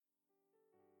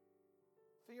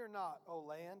Fear not, O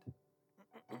land.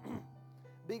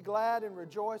 Be glad and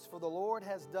rejoice, for the Lord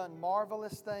has done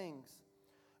marvelous things.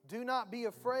 Do not be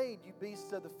afraid, you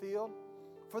beasts of the field,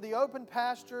 for the open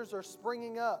pastures are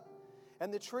springing up,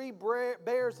 and the tree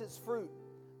bears its fruit.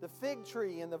 The fig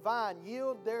tree and the vine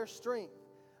yield their strength.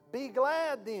 Be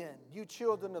glad then, you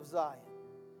children of Zion,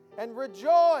 and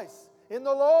rejoice in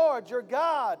the Lord your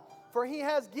God, for He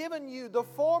has given you the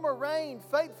former rain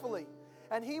faithfully,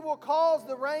 and He will cause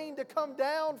the rain to come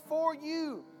down for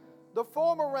you, the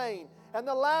former rain and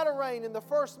the latter rain in the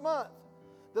first month.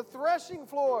 The threshing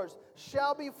floors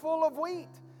shall be full of wheat,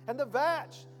 and the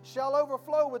vats shall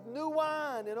overflow with new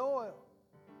wine and oil.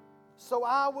 So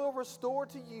I will restore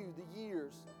to you the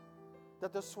years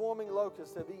that the swarming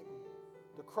locusts have eaten,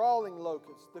 the crawling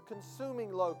locust, the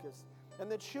consuming locust, and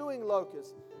the chewing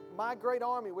locust, my great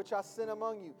army which I sent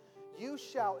among you. You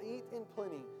shall eat in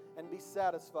plenty and be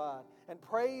satisfied, and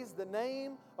praise the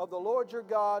name of the Lord your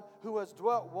God, who has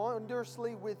dwelt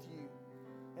wondrously with you.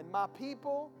 And my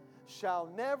people shall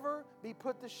never be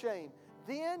put to shame.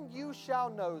 Then you shall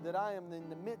know that I am in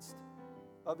the midst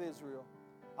of Israel.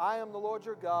 I am the Lord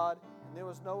your God, and there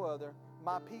is no other.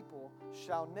 My people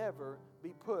shall never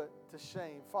be put to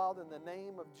shame. Father, in the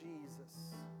name of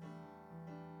Jesus.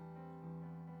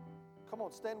 Come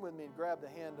on, stand with me and grab the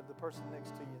hand of the person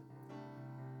next to you.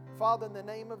 Father, in the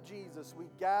name of Jesus, we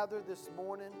gather this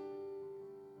morning,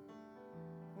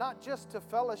 not just to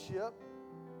fellowship,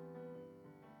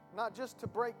 not just to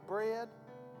break bread,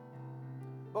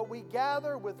 but we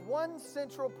gather with one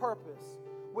central purpose,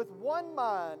 with one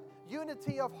mind,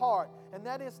 unity of heart, and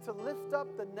that is to lift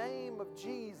up the name of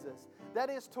Jesus. That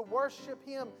is to worship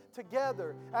Him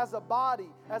together as a body,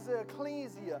 as an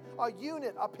ecclesia, a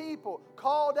unit, a people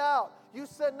called out. You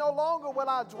said, no longer will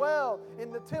I dwell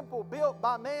in the temple built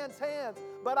by man's hands,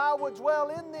 but I will dwell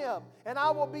in them, and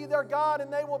I will be their God,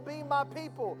 and they will be my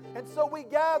people. And so we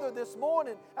gather this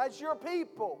morning as your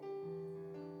people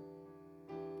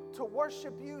to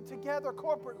worship you together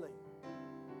corporately.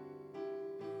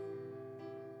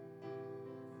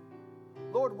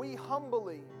 Lord, we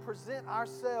humbly present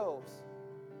ourselves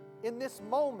in this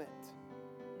moment.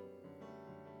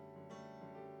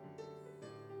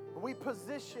 We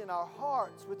position our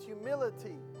hearts with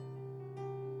humility.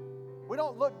 We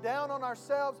don't look down on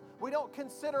ourselves. We don't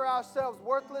consider ourselves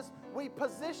worthless. We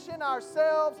position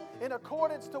ourselves in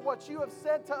accordance to what you have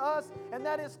said to us, and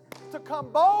that is to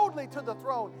come boldly to the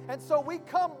throne. And so we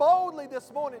come boldly this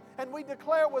morning, and we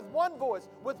declare with one voice,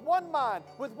 with one mind,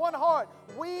 with one heart,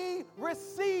 we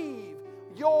receive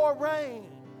your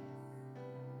reign.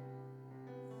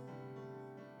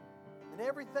 And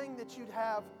everything that you'd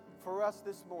have for us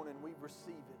this morning, we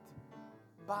receive it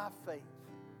by faith.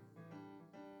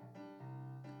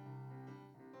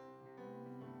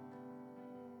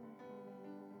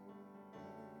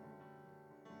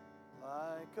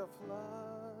 Like a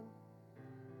flood,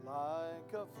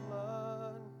 like a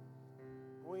flood,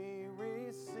 we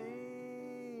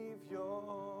receive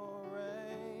your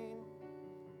rain.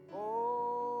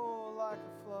 Oh, like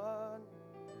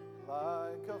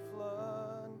a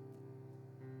flood,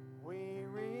 we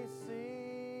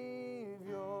receive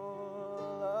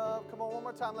your love. Come on, one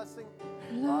more time, let's sing.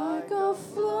 Like a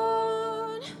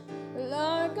flood,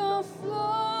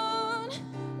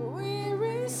 we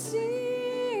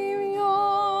receive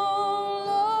your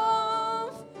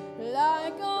love.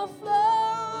 Like a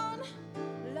flood,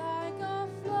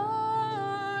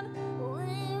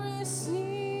 we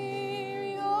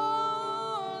receive your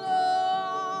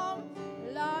love.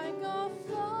 Like a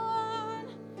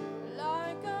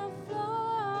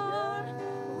flood,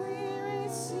 we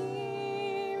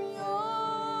receive your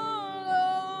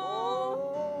love.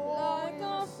 Like a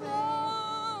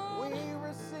flood, We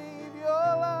receive your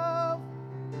love.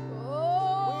 We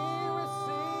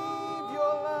receive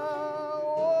your love.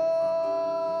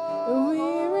 we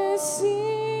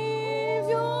receive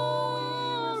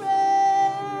your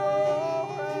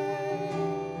reign.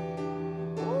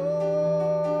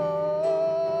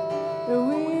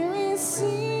 We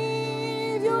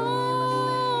receive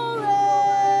your reign.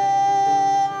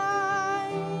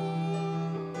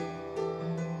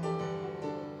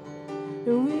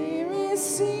 We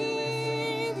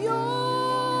receive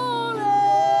your reign.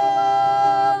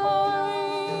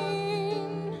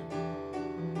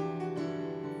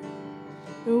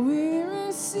 We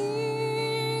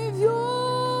receive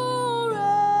your reign.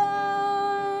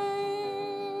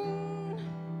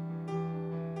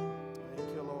 Thank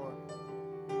you, Lord.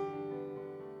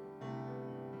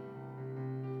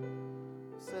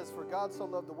 It says, for God so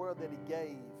loved the world that He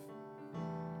gave.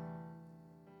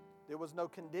 There was no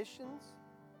conditions.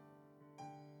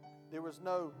 There was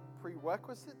no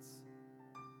prerequisites.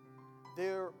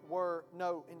 There were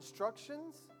no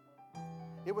instructions.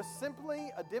 It was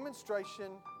simply a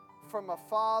demonstration from a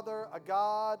Father, a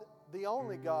God, the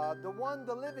only God, the one,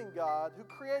 the living God, who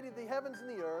created the heavens and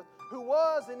the earth, who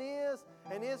was and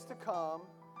is to come.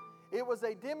 It was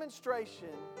a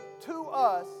demonstration to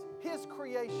us, His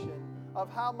creation,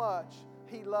 of how much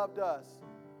He loved us,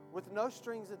 with no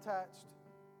strings attached.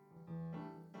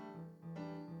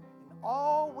 And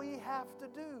all we have to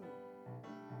do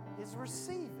is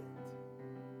receive it.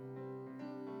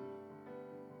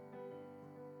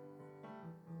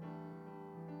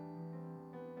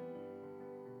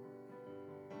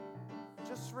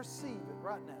 Just receive it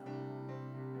right now.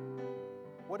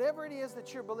 Whatever it is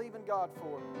that you're believing God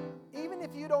for, even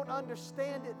if you don't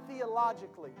understand it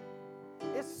theologically,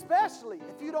 especially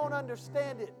if you don't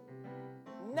understand it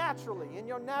naturally, in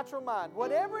your natural mind,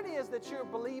 whatever it is that you're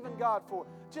believing God for,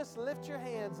 just lift your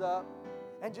hands up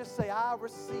and just say, I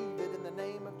receive it in the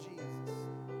name of Jesus.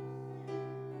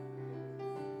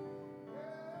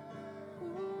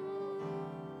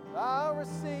 I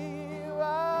receive,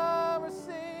 I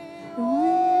receive. We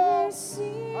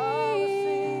receive. I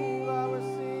receive, I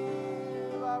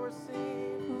receive, I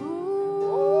receive.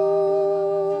 Oh,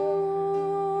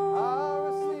 I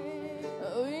receive.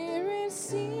 We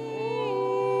receive.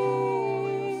 Oh,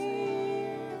 we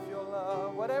receive your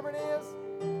love. Whatever it is,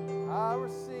 I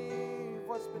receive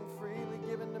what's been freely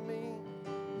given to me.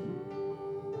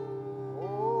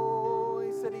 Oh,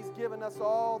 He said He's given us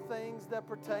all things that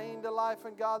pertain to life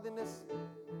and godliness.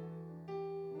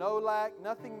 No lack,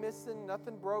 nothing missing,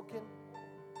 nothing broken.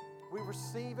 We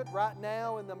receive it right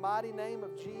now in the mighty name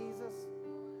of Jesus.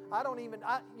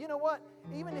 You know what?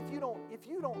 Even if you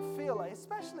don't feel like,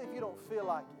 especially if you don't feel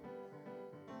like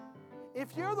it.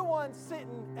 If you're the one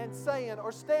sitting and saying,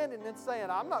 or standing and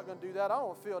saying, I'm not going to do that, I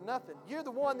don't feel nothing. You're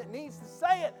the one that needs to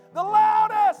say it the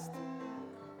loudest.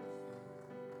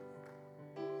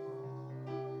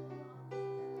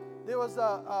 There was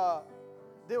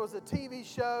a TV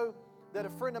show that a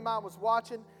friend of mine was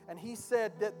watching, and he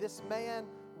said that this man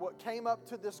came up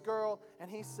to this girl,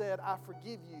 and he said, I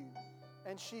forgive you.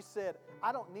 And she said,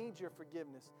 I don't need your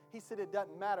forgiveness. He said, it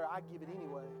doesn't matter, I give it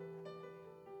anyway.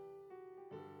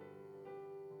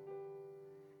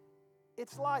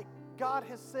 It's like God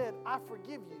has said, I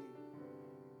forgive you.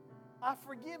 I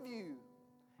forgive you.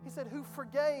 He said, who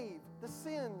forgave the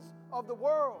sins of the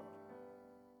world.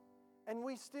 And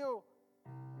we still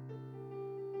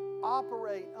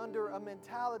operate under a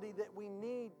mentality that we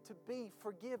need to be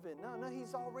forgiven. No,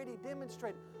 He's already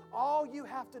demonstrated. All you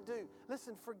have to do,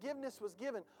 listen, forgiveness was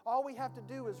given. All we have to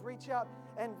do is reach out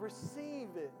and receive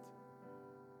it.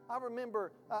 I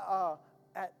remember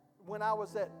when I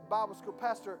was at Bible school,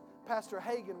 Pastor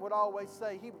Hagan would always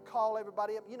say, he would call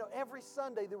everybody up. You know, every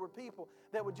Sunday there were people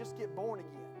that would just get born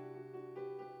again.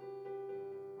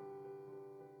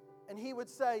 And he would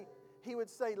say,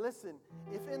 listen,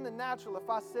 if in the natural, if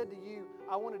I said to you,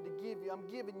 I'm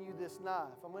giving you this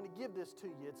knife. I'm going to give this to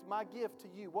you. It's my gift to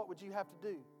you. What would you have to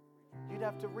do? You'd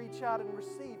have to reach out and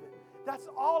receive it. That's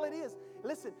all it is.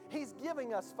 Listen, He's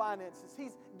giving us finances.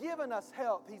 He's given us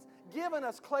health. He's given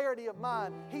us clarity of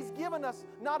mind. He's given us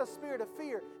not a spirit of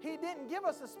fear. He didn't give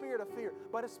us a spirit of fear,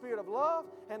 but a spirit of love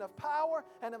and of power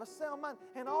and of a sound mind.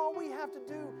 And all we have to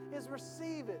do is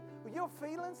receive it. Your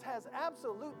feelings has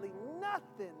absolutely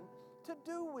nothing to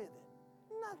do with it.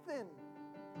 Nothing.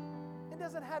 It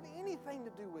doesn't have anything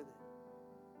to do with it.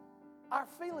 Our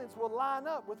feelings will line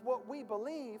up with what we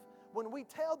believe when we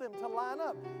tell them to line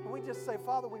up. And we just say,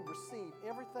 Father, we receive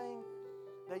everything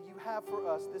that you have for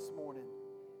us this morning.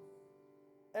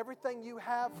 Everything you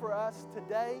have for us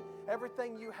today,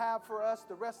 everything you have for us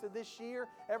the rest of this year,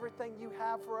 everything you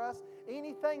have for us,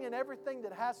 anything and everything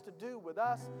that has to do with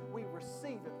us, we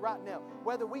receive it right now.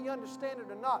 Whether we understand it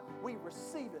or not, we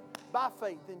receive it by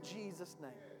faith in Jesus'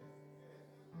 name.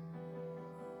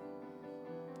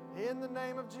 In the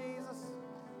name of Jesus.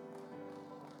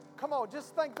 Come on,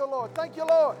 just thank the Lord. Thank you,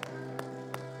 Lord.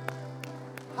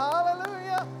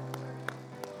 Hallelujah.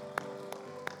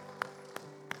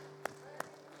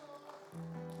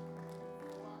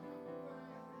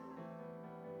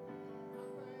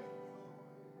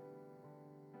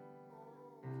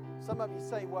 Some of you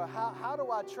say, well, how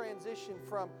do I transition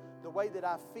from the way that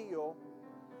I feel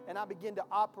and I begin to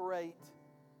operate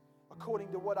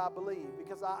according to what I believe?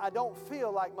 Because I don't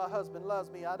feel like my husband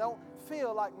loves me. I don't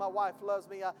feel like my wife loves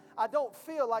me. I don't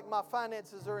feel like my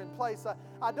finances are in place.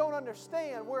 I don't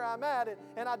understand where I'm at,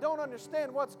 and I don't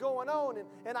understand what's going on.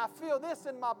 And I feel this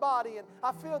in my body, and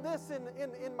I feel this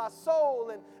in my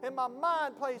soul, and my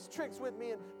mind plays tricks with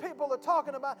me. And people are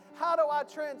talking about, how do I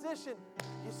transition?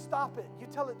 You stop it. You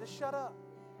tell it to shut up.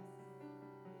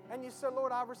 And you say,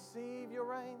 Lord, I receive your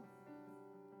reign.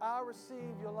 I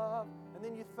receive your love. And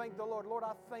then you thank the Lord. Lord,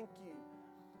 I thank you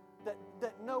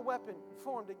that no weapon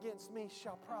formed against me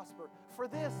shall prosper. For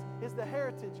this is the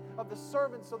heritage of the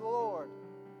servants of the Lord.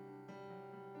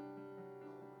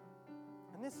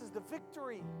 And this is the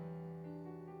victory.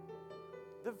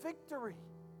 The victory.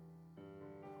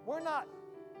 We're not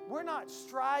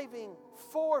striving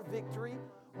for victory.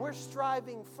 We're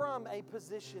striving from a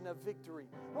position of victory.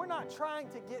 We're not trying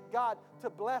to get God to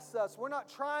bless us. We're not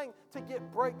trying to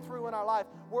get breakthrough in our life.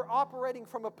 We're operating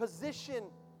from a position.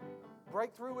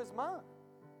 Breakthrough is mine.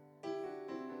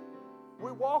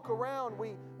 We walk around,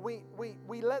 we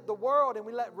let the world and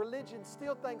we let religion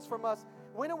steal things from us.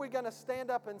 When are we going to stand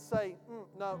up and say,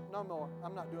 no more.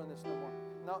 I'm not doing this no more.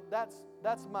 No,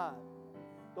 that's mine.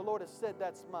 The Lord has said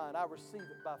that's mine. I receive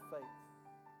it by faith.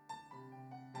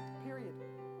 Period.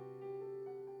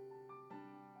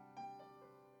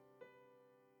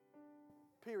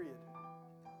 Period.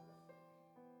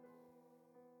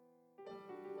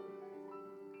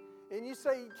 And you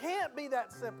say, it can't be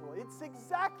that simple. It's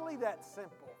exactly that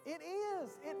simple. It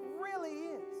is. It really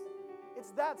is.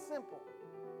 It's that simple.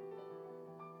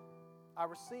 I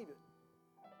receive it.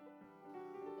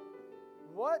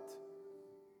 What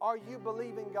are you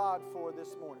believing God for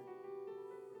this morning?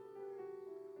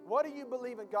 What are you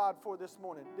believing God for this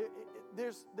morning?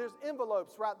 There's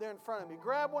envelopes right there in front of me.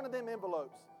 Grab one of them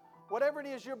envelopes. Whatever it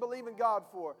is you're believing God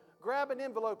for, grab an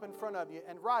envelope in front of you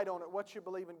and write on it what you're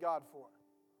believing God for.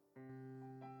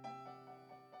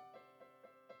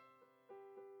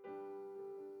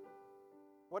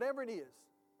 Whatever it is.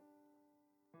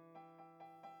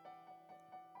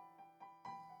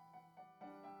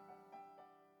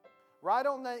 Write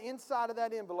on the inside of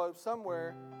that envelope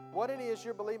somewhere what it is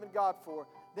you're believing God for.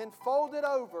 Then fold it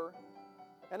over,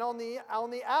 and on the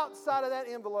outside of that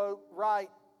envelope, write,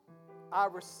 I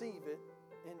receive it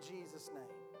in Jesus' name.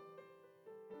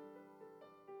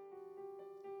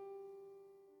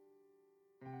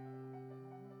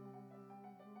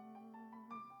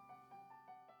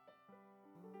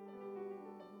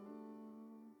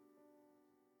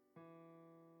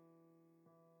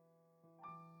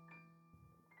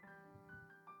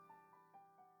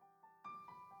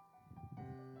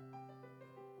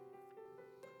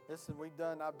 Listen,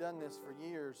 I've done this for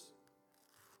years.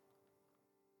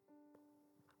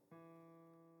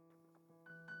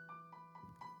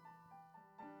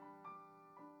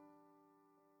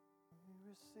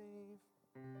 Receive.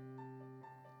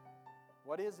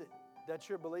 What is it that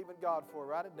you're believing God for?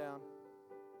 Write it down.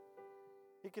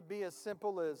 It could be as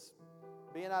simple as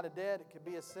being out of debt. It could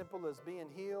be as simple as being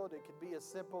healed. It could be as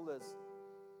simple as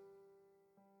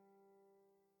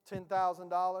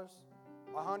 $10,000,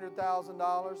 $100,000,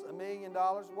 $1 million.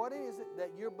 What is it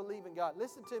that you're believing God?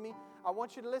 Listen to me. I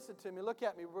want you to listen to me. Look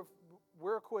at me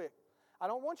real quick. I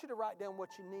don't want you to write down what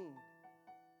you need.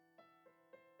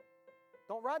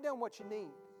 Don't write down what you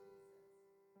need.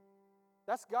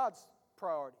 That's God's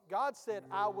priority. God said,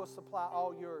 I will supply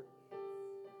all your.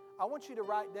 I want you to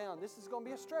write down. This is going to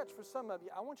be a stretch for some of you.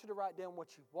 I want you to write down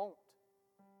what you want.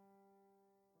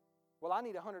 Well, I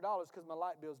need $100 because my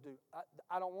light bill's due.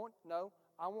 I don't want, no.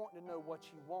 I want to know what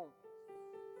you want.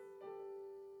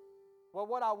 Well,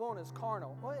 what I want is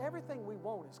carnal. Well, everything we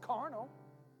want is carnal.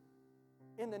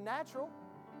 In the natural,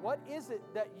 what is it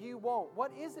that you want?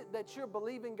 What is it that you're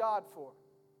believing God for?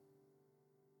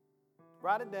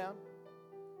 Write it down.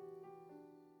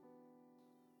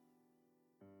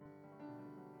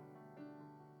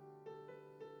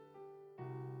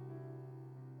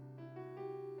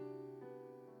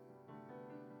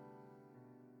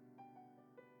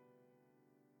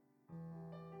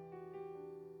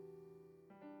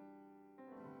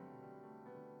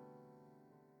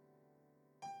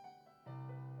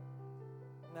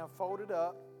 Now fold it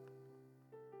up.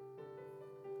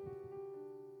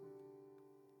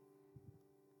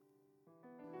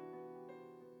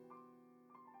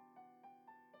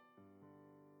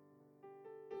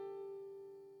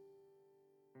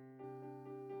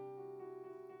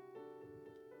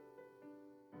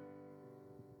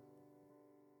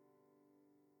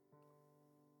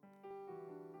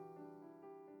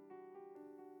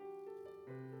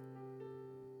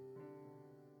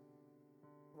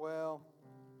 Well,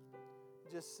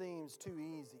 it just seems too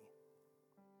easy.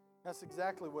 That's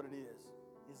exactly what it is.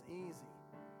 It's easy.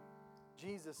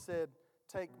 Jesus said,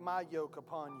 take my yoke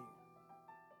upon you.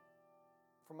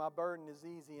 For my burden is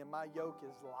easy and my yoke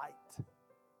is light.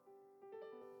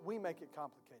 We make it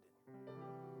complicated.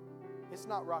 It's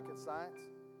not rocket science.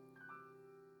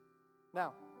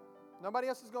 Now, nobody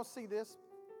else is going to see this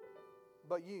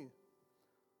but you.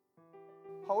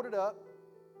 Hold it up.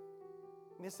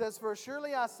 And it says, "For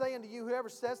surely I say unto you, whoever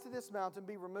says to this mountain,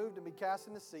 be removed and be cast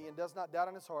in the sea, and does not doubt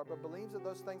in his heart, but believes that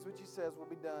those things which he says will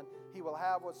be done, he will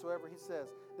have whatsoever he says.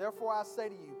 Therefore I say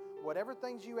to you, whatever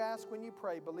things you ask when you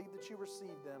pray, believe that you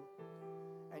receive them,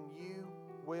 and you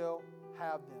will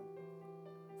have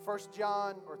them." 1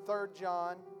 John or 3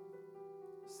 John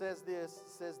says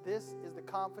this, "This is the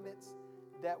confidence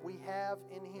that we have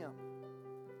in him,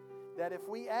 that if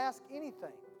we ask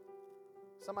anything,"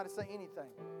 somebody say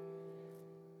anything,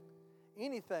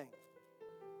 "anything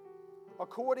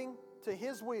according to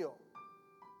his will,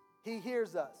 he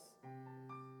hears us.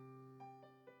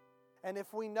 And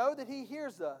if we know that he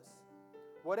hears us,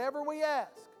 whatever we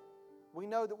ask, we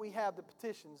know that we have the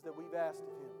petitions that we've asked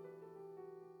of him."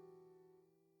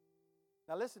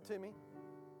 Now listen to me.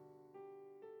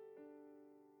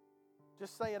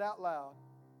 Just say it out loud.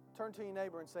 Turn to your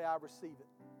neighbor and say, "I receive it."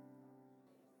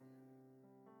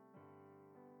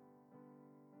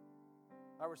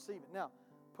 I receive it. Now,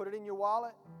 put it in your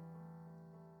wallet.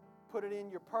 Put it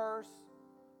in your purse.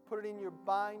 Put it in your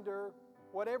binder.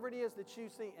 Whatever it is that you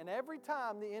see. And every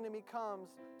time the enemy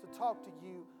comes to talk to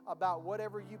you about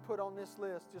whatever you put on this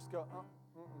list, just go,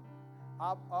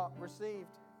 I've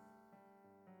received.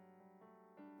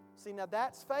 See, now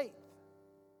that's faith.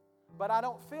 But I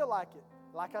don't feel like it.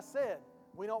 Like I said,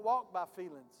 we don't walk by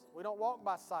feelings. We don't walk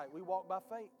by sight. We walk by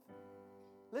faith.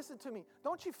 Listen to me.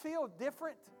 Don't you feel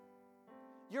different?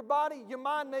 Your body, your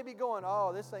mind may be going,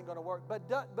 "Oh, this ain't going to work."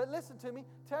 But listen to me.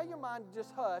 Tell your mind to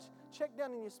just hush. Check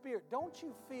down in your spirit. Don't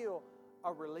you feel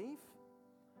a relief?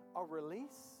 A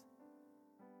release?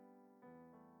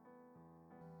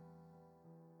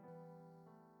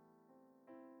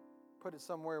 Put it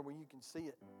somewhere where you can see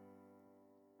it.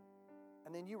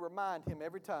 And then you remind him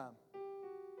every time.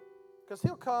 Because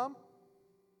he'll come.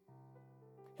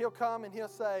 He'll come and he'll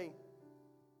say,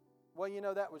 "Well, you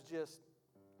know, that was just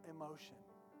emotion."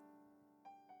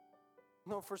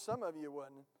 No, for some of you it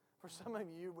wasn't. For some of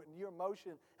you, your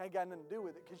emotion ain't got nothing to do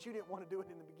with it because you didn't want to do it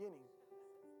in the beginning.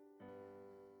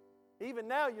 Even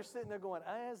now you're sitting there going,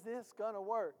 "Is this going to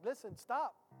work?" Listen,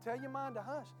 stop. Tell your mind to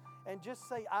hush and just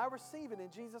say, "I receive it in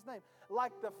Jesus' name."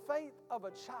 Like the faith of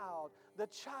a child, the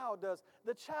child does.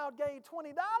 The child gave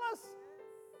 $20.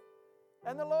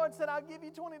 And the Lord said, "I'll give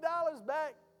you $20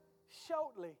 back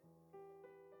shortly."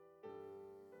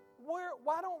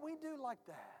 Why don't we do like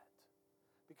that?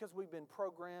 Because we've been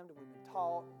programmed and we've been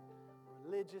taught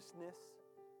religiousness,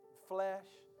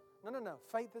 flesh. No.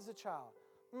 Faith as a child.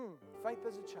 Faith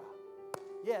as a child.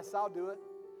 Yes, I'll do it.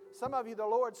 Some of you, the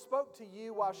Lord spoke to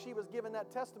you while she was giving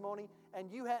that testimony and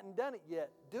you hadn't done it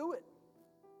yet. Do it.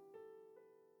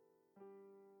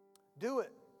 Do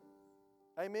it.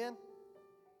 Amen.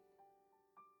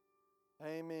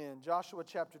 Amen. Joshua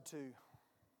chapter 2.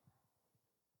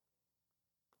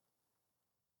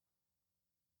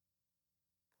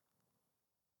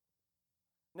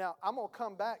 Now, I'm going to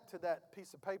come back to that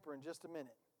piece of paper in just a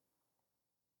minute.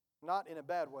 Not in a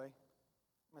bad way.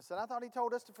 I said, "I thought he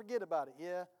told us to forget about it."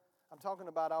 Yeah, I'm talking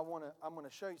about I'm going to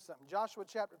show you something. Joshua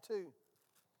chapter 2.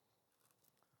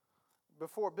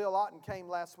 Before Bill Otten came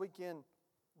last weekend,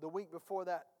 the week before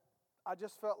that, I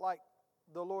just felt like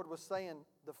the Lord was saying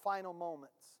the final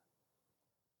moments.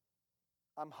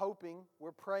 I'm hoping,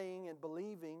 we're praying and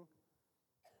believing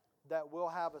that we'll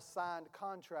have a signed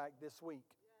contract this week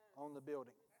on the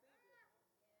building.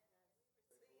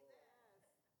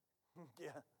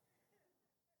 Yeah.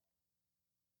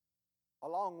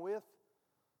 Along with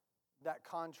that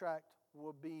contract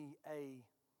will be a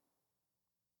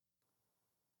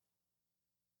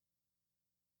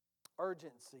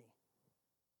urgency.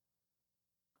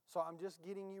 So I'm just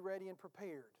getting you ready and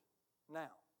prepared now.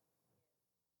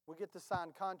 We get the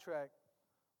signed contract,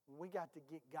 we got to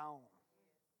get going.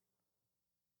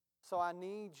 So I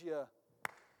need you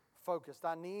focused.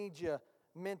 I need you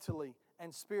mentally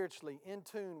and spiritually in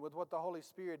tune with what the Holy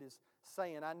Spirit is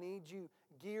saying. I need you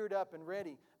geared up and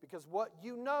ready because what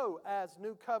you know as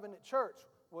New Covenant Church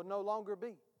will no longer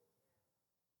be.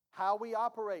 How we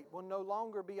operate will no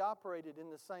longer be operated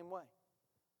in the same way.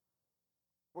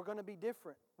 We're going to be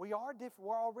different. We are different.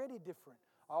 We're already different.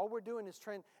 All we're doing is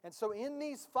training. And so in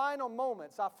these final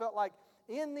moments, I felt like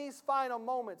in these final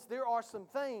moments, there are some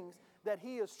things that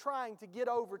He is trying to get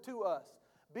over to us.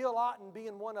 Bill Otten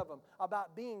being one of them,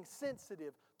 about being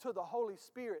sensitive to the Holy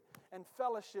Spirit and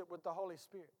fellowship with the Holy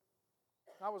Spirit.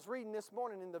 I was reading this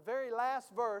morning in the very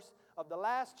last verse of the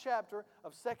last chapter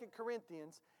of 2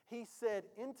 Corinthians, he said,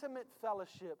 intimate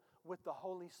fellowship with the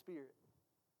Holy Spirit.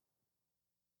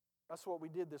 That's what we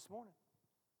did this morning.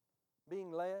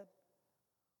 Being led.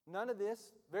 None of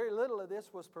this, very little of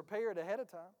this was prepared ahead of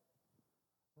time.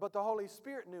 but the Holy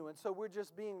Spirit knew. And so we're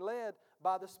just being led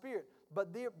by the Spirit.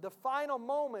 But the final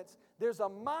moments, there's a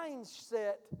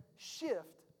mindset shift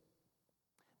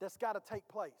that's got to take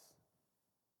place.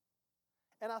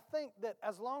 And I think that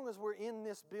as long as we're in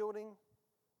this building,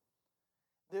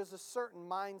 there's a certain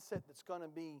mindset that's going to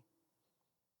be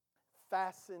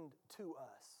fastened to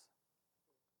us.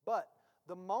 But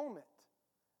the moment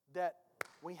that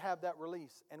we have that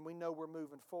release and we know we're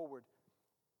moving forward,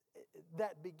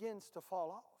 that begins to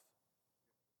fall off.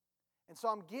 And so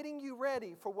I'm getting you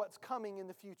ready for what's coming in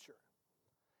the future.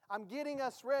 I'm getting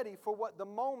us ready for what the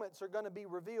moments are going to be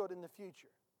revealed in the future.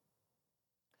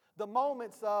 The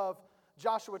moments of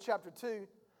Joshua chapter 2.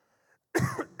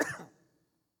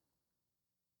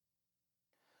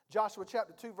 Joshua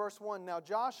chapter 2 verse 1. Now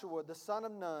Joshua the son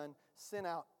of Nun sent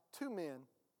out 2 men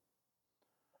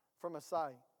from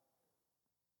Asai,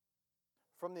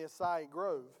 from the Asai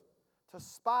grove, to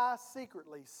spy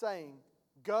secretly, saying,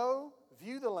 Go,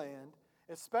 view the land,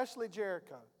 especially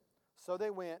Jericho. So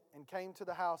they went and came to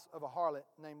the house of a harlot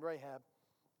named Rahab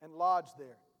and lodged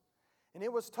there. And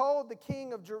it was told the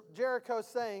king of Jericho,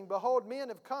 saying, Behold, men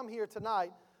have come here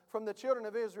tonight from the children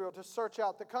of Israel to search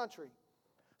out the country.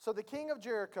 So the king of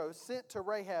Jericho sent to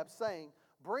Rahab, saying,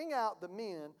 Bring out the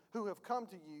men who have come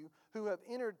to you, who have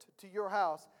entered to your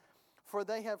house, for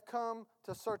they have come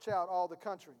to search out all the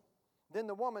country. Then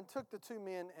the woman took the 2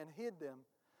 men and hid them.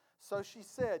 So she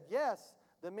said, Yes,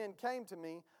 the men came to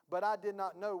me, but I did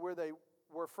not know where they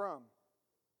were from.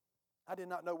 I did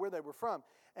not know where they were from.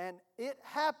 And it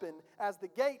happened, as the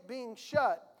gate being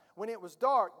shut, when it was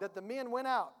dark, that the men went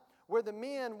out. Where the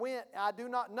men went, I do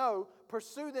not know.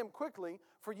 Pursue them quickly,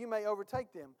 for you may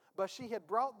overtake them. But she had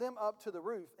brought them up to the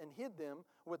roof and hid them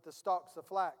with the stalks of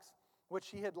flax, which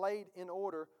she had laid in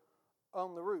order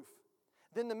on the roof.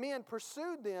 Then the men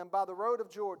pursued them by the road of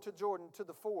Jordan to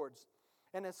the fords.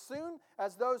 And as soon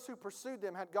as those who pursued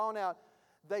them had gone out,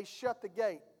 they shut the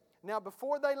gate. Now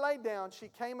before they lay down, she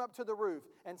came up to the roof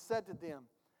and said to them,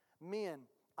 Men,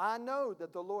 I know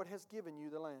that the Lord has given you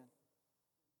the land,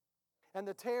 and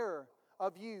the terror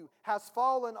of you has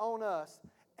fallen on us,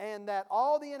 and that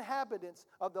all the inhabitants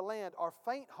of the land are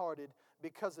faint-hearted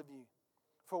because of you.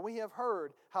 For we have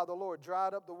heard how the Lord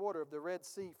dried up the water of the Red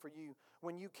Sea for you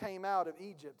when you came out of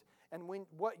Egypt, and when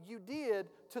what you did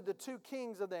to the 2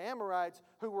 kings of the Amorites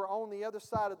who were on the other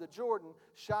side of the Jordan,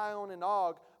 Sihon and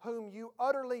Og, whom you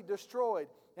utterly destroyed.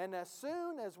 And as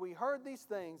soon as we heard these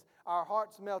things, our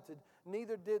hearts melted.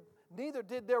 Neither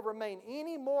did there remain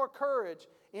any more courage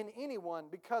in anyone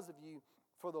because of you.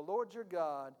 For the Lord your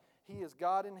God, He is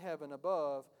God in heaven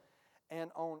above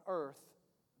and on earth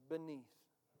beneath.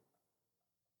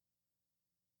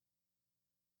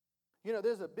 You know,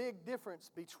 there's a big difference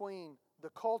between the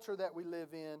culture that we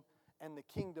live in and the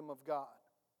kingdom of God.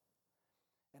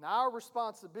 And our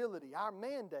responsibility, our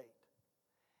mandate,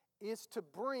 is to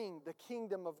bring the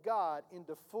kingdom of God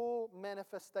into full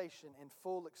manifestation and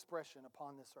full expression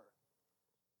upon this earth.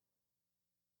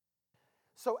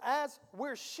 So as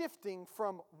we're shifting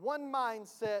from one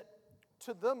mindset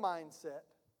to the mindset,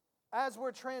 as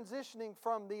we're transitioning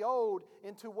from the old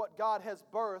into what God has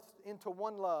birthed into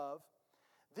one love,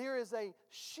 there is a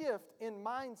shift in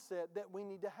mindset that we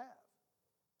need to have.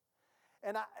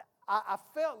 And I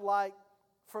felt like,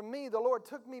 for me, the Lord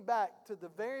took me back to the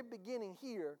very beginning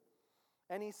here,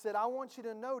 and He said, I want you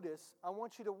to notice, I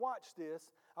want you to watch this,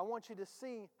 I want you to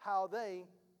see how they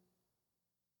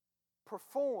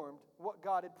performed what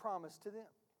God had promised to them.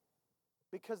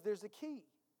 Because there's a key.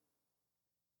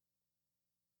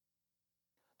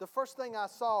 The first thing I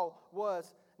saw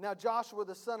was, now Joshua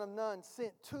the son of Nun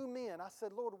sent 2 men. I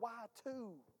said, Lord, why 2?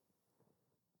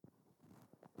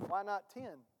 Why not 10?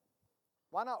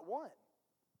 Why not 1?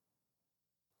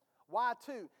 Why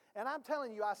 2? And I'm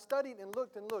telling you, I studied and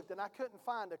looked, and I couldn't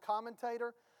find a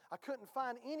commentator. I couldn't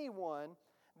find anyone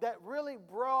that really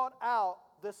brought out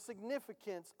the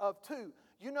significance of 2.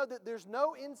 You know that there's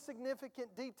no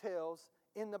insignificant details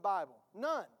in the Bible.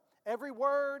 None. Every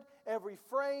word, every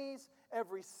phrase,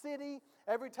 every city,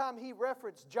 every time he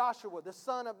referenced Joshua, the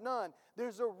son of Nun,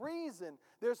 there's a reason.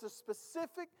 There's a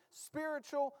specific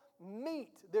spiritual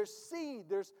meat. There's seed.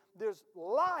 There's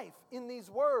life in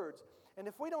these words. And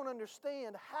if we don't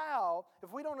understand how,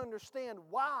 if we don't understand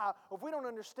why, if we don't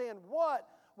understand what,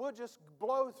 we'll just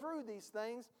blow through these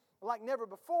things like never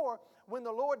before when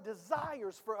the Lord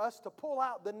desires for us to pull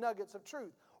out the nuggets of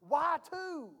truth. Why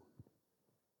 2?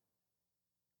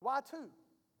 Why 2?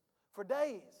 For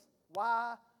days.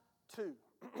 Why 2?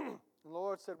 The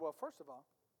Lord said, well, first of all,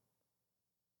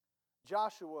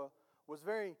 Joshua was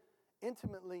very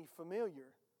intimately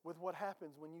familiar with what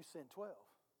happens when you send 12.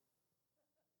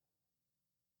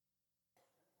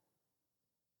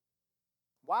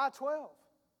 Why 12?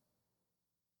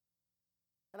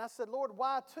 And I said, Lord,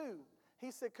 why 2?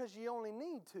 He said, because you only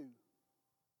need 2.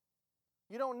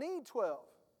 You don't need 12.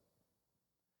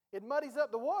 It muddies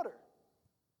up the water.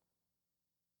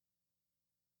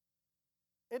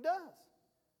 It does.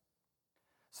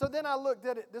 So then I looked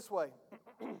at it this way.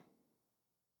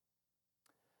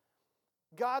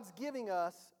 God's giving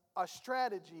us a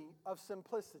strategy of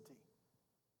simplicity.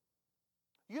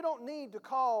 You don't need to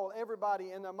call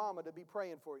everybody and their mama to be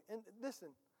praying for you. And listen,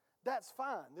 that's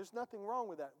fine. There's nothing wrong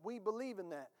with that. We believe in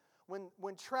that.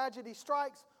 When tragedy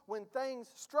strikes, when things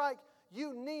strike,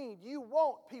 you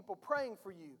want people praying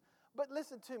for you. But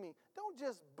listen to me. Don't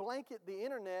just blanket the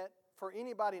internet for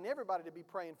anybody and everybody to be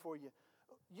praying for you.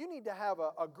 You need to have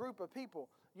a group of people.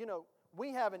 You know,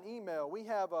 we have an email, we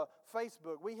have a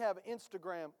Facebook, we have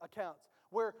Instagram accounts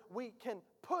where we can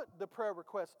put the prayer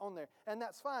requests on there. And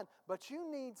that's fine. But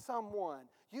you need someone.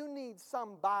 You need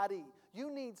somebody. You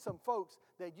need some folks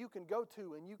that you can go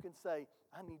to and you can say,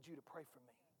 I need you to pray for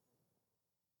me.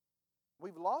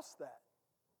 We've lost that.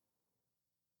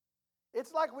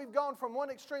 It's like we've gone from one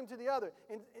extreme to the other.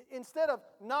 Instead of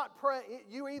not praying,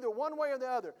 you either one way or the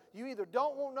other. You either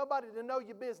don't want nobody to know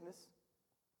your business.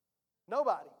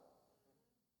 Nobody.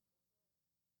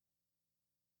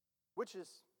 Which is,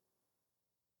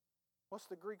 what's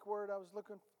the Greek word I was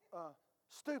looking for?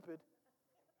 Stupid.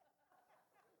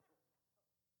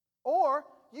 Or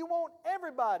you want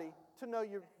everybody to know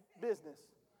your business.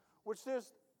 Which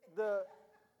there's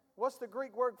what's the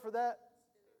Greek word for that?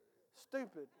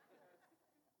 Stupid.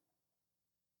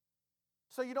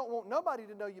 So you don't want nobody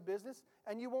to know your business,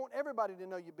 and you want everybody to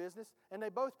know your business, and they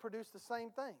both produce the same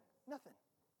thing. Nothing.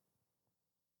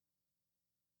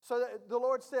 So the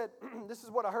Lord said, this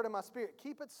is what I heard in my spirit.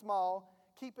 Keep it small,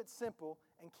 keep it simple,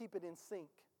 and keep it in sync.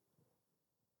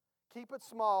 Keep it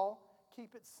small,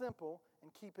 keep it simple,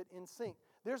 and keep it in sync.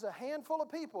 There's a handful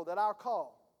of people that I'll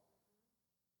call.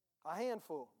 A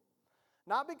handful.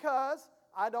 Not because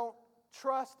I don't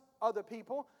trust other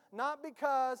people, not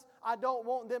because I don't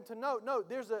want them to know. No,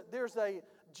 there's a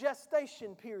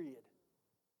gestation period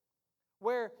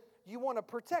where you want to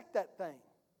protect that thing.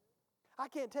 I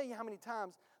can't tell you how many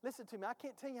times, listen to me, I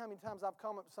can't tell you how many times I've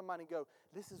come up to somebody and go,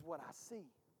 this is what I see.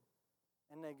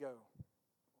 And they go,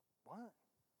 what?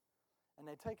 And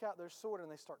they take out their sword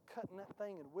and they start cutting that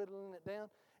thing and whittling it down.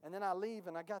 And then I leave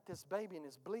and I got this baby and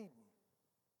it's bleeding.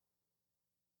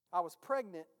 I was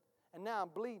pregnant and now I'm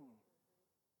bleeding.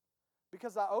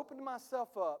 Because I opened myself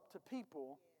up to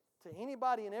people, to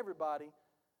anybody and everybody,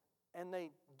 and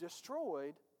they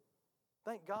destroyed.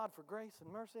 Thank God for grace and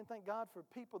mercy, and thank God for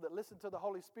people that listen to the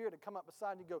Holy Spirit and come up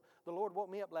beside you and go, the Lord woke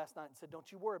me up last night and said,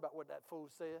 don't you worry about what that fool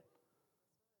said.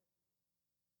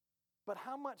 But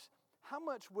how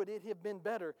much would it have been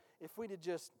better if we'd have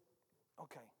just,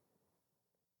 okay,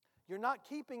 you're not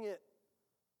keeping it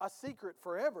a secret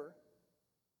forever.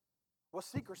 Well,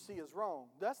 secrecy is wrong.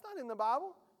 That's not in the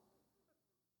Bible.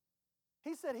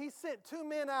 He said he sent 2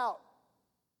 men out.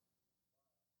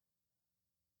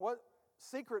 What?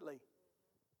 Secretly.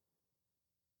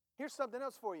 Here's something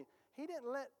else for you. He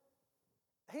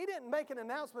didn't make an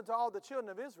announcement to all the children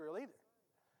of Israel either.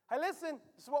 Hey, listen,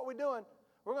 this is what we're doing.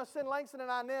 We're going to send Langston and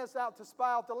Inez out to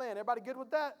spy out the land. Everybody good with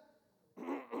that?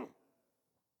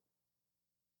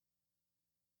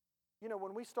 You know,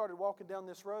 when we started walking down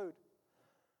this road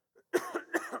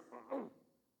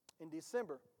in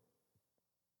December,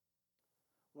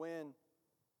 when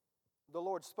the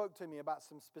Lord spoke to me about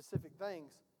some specific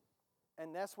things,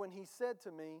 and that's when He said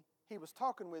to me, He was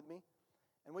talking with me,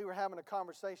 and we were having a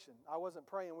conversation. I wasn't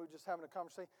praying, we were just having a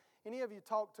conversation. Any of you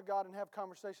talk to God and have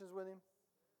conversations with Him?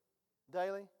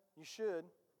 Daily? You should.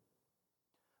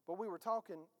 But we were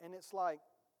talking, and it's like,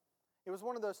 it was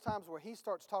one of those times where He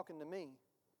starts talking to me,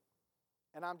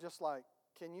 and I'm just like,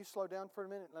 can you slow down for a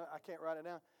minute? I can't write it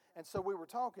down. And so we were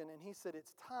talking, and He said,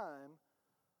 it's time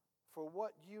for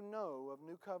what you know of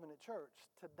New Covenant Church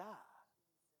to die.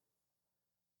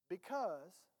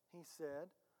 Because, He said,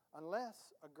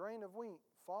 unless a grain of wheat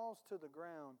falls to the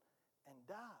ground and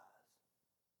dies,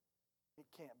 it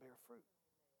can't bear fruit.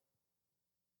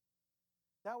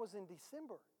 That was in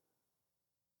December.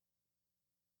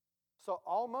 So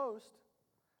almost,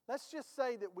 let's just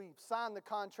say that we've signed the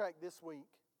contract this week.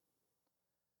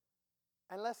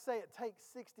 And let's say it takes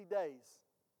 60 days.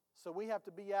 So we have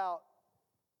to be out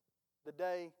the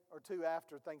day or two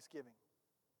after Thanksgiving.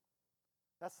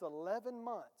 That's 11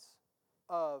 months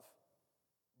of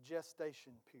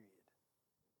gestation period.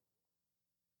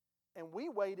 And we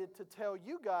waited to tell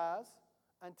you guys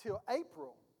until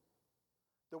April.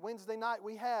 The Wednesday night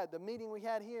we had, the meeting we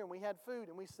had here, and we had food,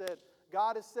 and we said,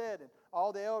 God has said, and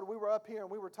all the elders, we were up here and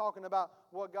we were talking about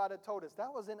what God had told us.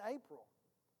 That was in April.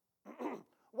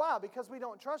 Why? Because we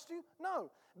don't trust you? No,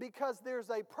 because there's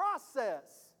a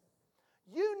process.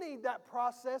 You need that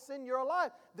process in your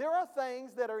life. There are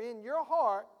things that are in your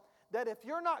heart that if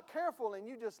you're not careful and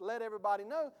you just let everybody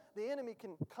know, the enemy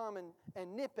can come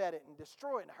and nip at it and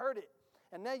destroy it and hurt it.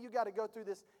 And now you got to go through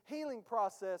this healing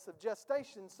process of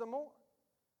gestation some more.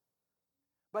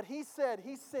 But he said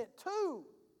he sent 2.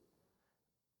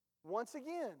 Once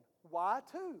again, why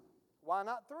 2? Why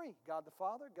not 3? God the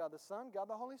Father, God the Son, God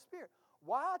the Holy Spirit.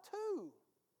 Why 2?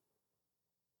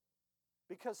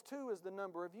 Because 2 is the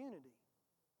number of unity.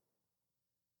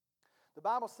 The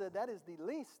Bible said that is the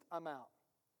least amount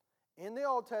in the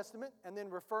Old Testament, and then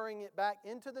referring it back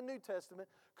into the New Testament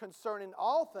concerning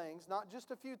all things, not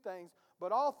just a few things,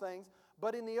 but all things.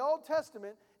 But in the Old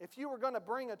Testament, if you were going to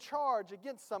bring a charge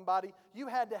against somebody, you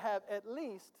had to have at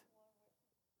least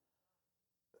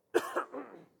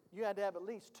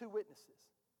 2 witnesses.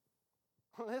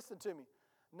 Listen to me.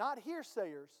 Not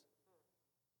hearsayers.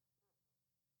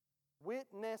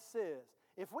 Witnesses.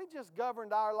 If we just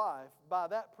governed our life by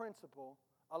that principle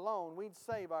alone, we'd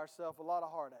save ourselves a lot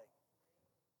of heartache.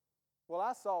 Well,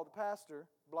 I saw the pastor,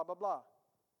 blah, blah, blah.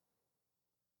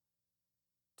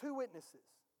 2 witnesses.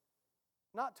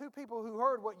 Not 2 people who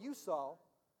heard what you saw.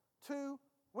 2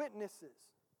 witnesses.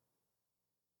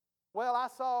 Well, I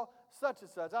saw such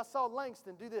and such. I saw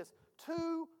Langston do this.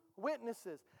 2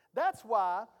 witnesses. That's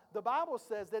why the Bible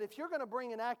says that if you're going to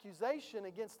bring an accusation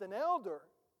against an elder,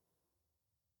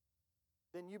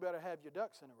 then you better have your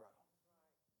ducks in a row.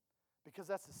 Because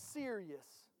that's a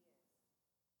serious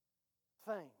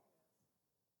thing.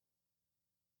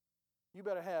 You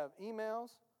better have emails.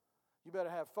 You better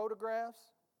have photographs.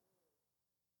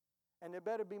 And there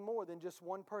better be more than just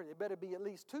one person. There better be at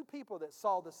least 2 people that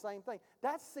saw the same thing.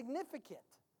 That's significant.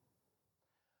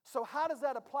 So how does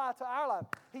that apply to our life?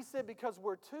 He said because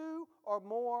where 2 or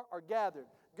more are gathered.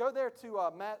 Go there to,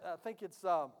 I think it's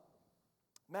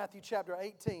Matthew chapter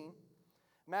 18.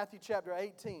 Matthew chapter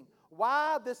 18.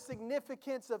 Why the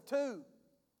significance of 2?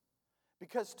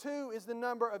 Because 2 is the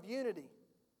number of unity.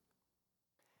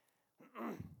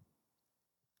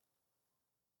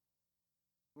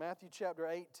 Matthew chapter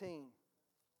 18.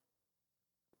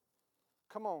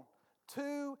 Come on.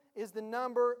 2 is the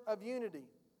number of unity.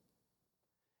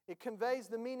 It conveys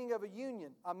the meaning of a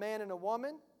union. A man and a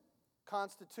woman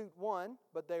constitute one,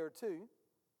 but they are 2.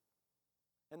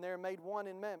 And they're made one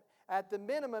in man. At the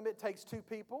minimum, it takes 2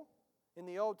 people in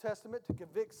the Old Testament to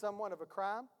convict someone of a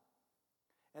crime.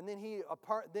 And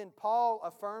then Paul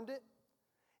affirmed it.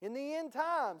 In the end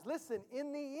times, listen,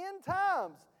 in the end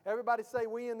times, everybody say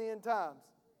we in the end times.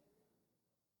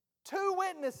 2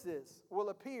 witnesses will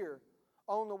appear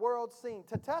on the world scene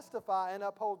to testify and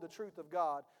uphold the truth of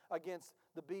God against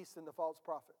the beast and the false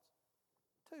prophets.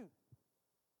 2.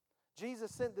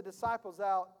 Jesus sent the disciples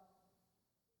out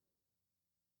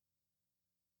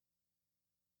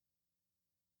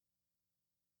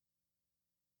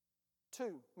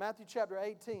Matthew chapter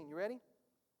 18. You ready?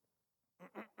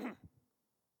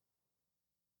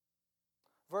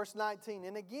 Verse 19.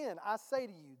 And again, I say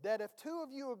to you that if 2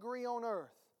 of you agree on earth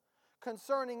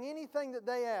concerning anything that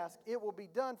they ask, it will be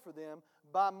done for them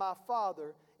by my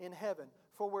Father in heaven.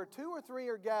 For where 2 or 3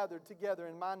 are gathered together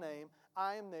in my name,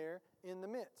 I am there in the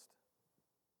midst.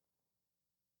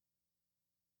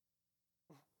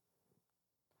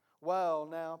 Well,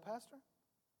 now, Pastor,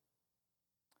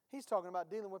 he's talking about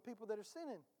dealing with people that are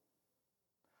sinning.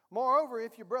 Moreover,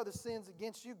 if your brother sins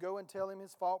against you, go and tell him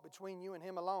his fault between you and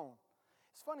him alone.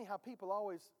 It's funny how people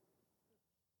always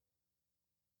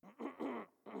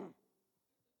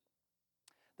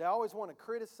they always want to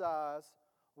criticize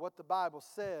what the Bible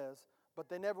says, but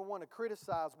they never want to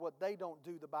criticize what they don't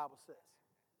do the Bible says.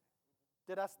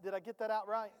 Did I get that out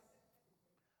right?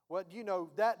 Well,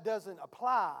 that doesn't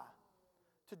apply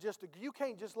to you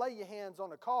can't just lay your hands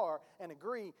on a car and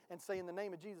agree and say, in the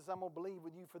name of Jesus, I'm going to believe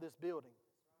with you for this building.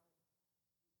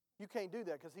 You can't do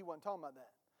that because he wasn't talking about that.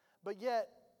 But yet,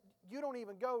 you don't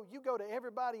even go to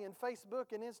everybody in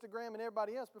Facebook and Instagram and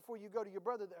everybody else before you go to your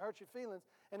brother that hurt your feelings,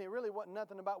 and it really wasn't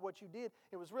nothing about what you did.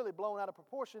 It was really blown out of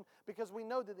proportion because we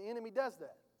know that the enemy does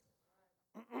that.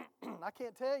 I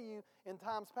can't tell you in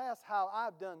times past how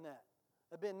I've done that.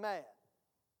 I've been mad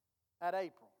at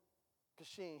April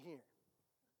because she ain't here.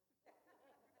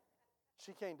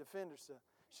 She can't defend herself.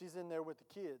 She's in there with the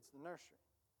kids, the nursery.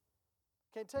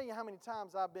 Can't tell you how many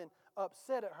times I've been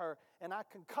upset at her, and I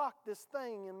concoct this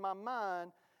thing in my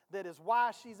mind that is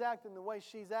why she's acting the way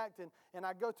she's acting, and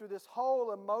I go through this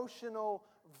whole emotional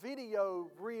video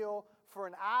reel for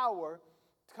an hour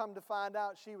to come to find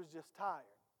out she was just tired.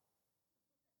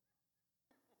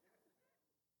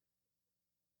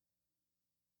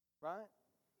 right?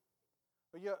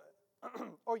 Or your,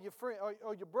 or your friend,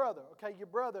 or your brother, okay? Your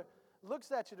brother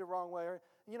looks at you the wrong way. Or,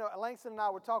 Langston and I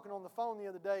were talking on the phone the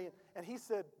other day, and he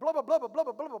said, blah, blah, blah, blah, blah,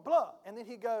 blah, blah, blah, blah. And then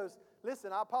he goes,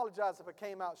 listen, I apologize if it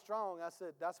came out strong. I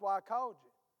said, that's why I called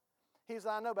you. He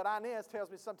said, I know, but Inez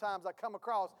tells me sometimes I come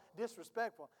across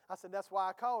disrespectful. I said, that's why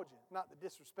I called you. Not the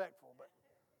disrespectful, but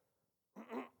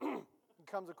it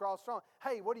comes across strong.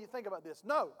 Hey, what do you think about this?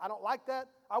 No, I don't like that.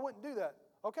 I wouldn't do that.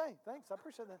 Okay, thanks. I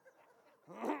appreciate that.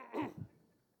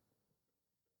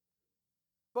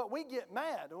 But we get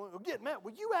mad. We'll get mad.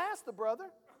 Well, you asked the brother.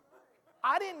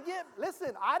 I didn't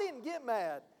get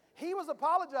mad. He was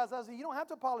apologizing. I said, you don't have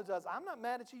to apologize. I'm not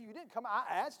mad at you. You didn't come. I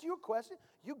asked you a question.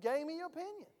 You gave me your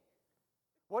opinion.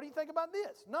 What do you think about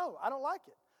this? No, I don't like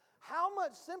it. How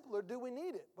much simpler do we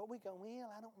need it? But we go, well,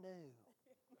 I don't know.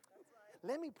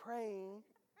 Let me pray.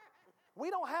 We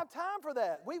don't have time for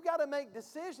that. We've got to make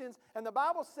decisions. And the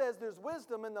Bible says there's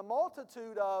wisdom in the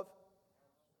multitude of.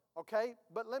 Okay,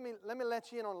 but let me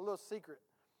let you in on a little secret.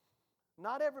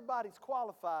 Not everybody's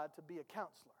qualified to be a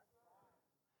counselor.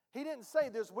 He didn't say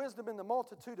there's wisdom in the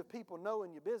multitude of people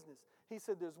knowing your business. He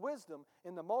said there's wisdom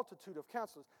in the multitude of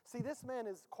counselors. See, this man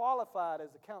is qualified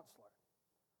as a counselor.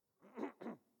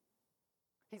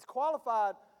 He's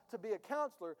qualified to be a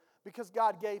counselor because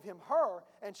God gave him her,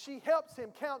 and she helps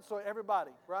him counsel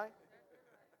everybody, right?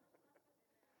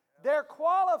 They're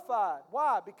qualified.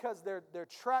 Why? Because their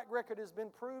track record has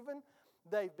been proven.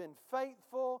 They've been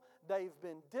faithful. They've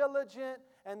been diligent.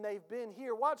 And they've been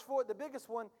here. Watch for it. The biggest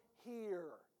one, here.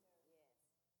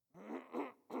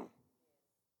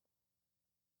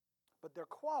 But they're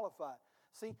qualified.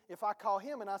 See, if I call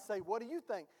him and I say, what do you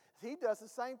think? He does the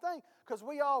same thing. Because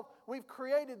we've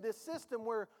created this system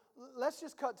where, let's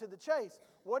just cut to the chase.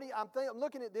 I'm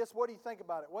looking at this. What do you think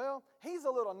about it? Well, he's a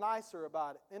little nicer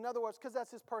about it. In other words, because that's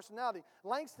his personality.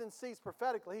 Langston sees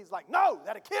prophetically. He's like, no,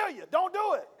 that'll kill you. Don't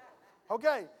do it.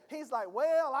 Okay. He's like,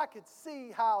 well, I could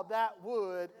see how that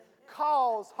would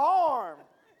cause harm.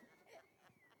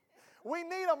 We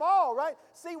need them all, right?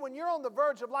 See, when you're on the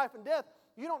verge of life and death,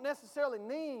 you don't necessarily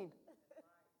need.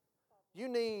 You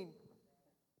need.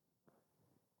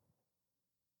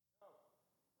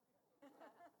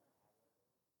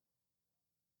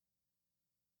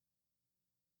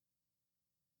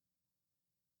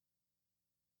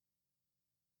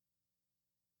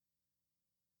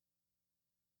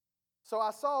 So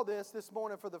I saw this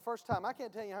morning for the first time. I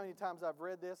can't tell you how many times I've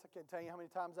read this. I can't tell you how many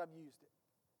times I've used it.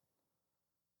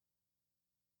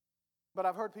 But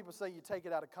I've heard people say you take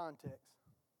it out of context.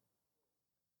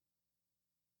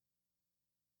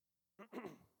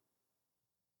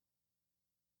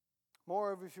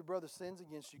 Moreover, if your brother sins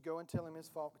against you, go and tell him his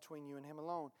fault between you and him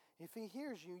alone. If he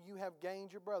hears you, you have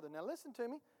gained your brother. Now listen to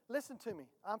me. Listen to me.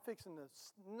 I'm fixing to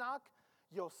knock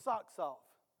your socks off.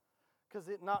 Because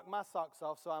it knocked my socks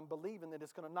off, so I'm believing that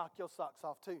it's going to knock your socks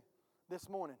off too this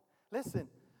morning. Listen,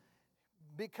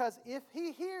 because if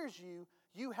he hears you,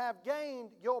 you have gained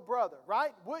your brother,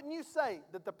 right? Wouldn't you say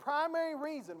that the primary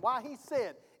reason why he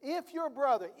said, if your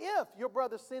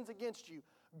brother sins against you,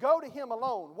 go to him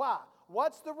alone. Why?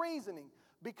 What's the reasoning?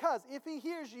 Because if he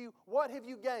hears you, what have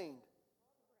you gained?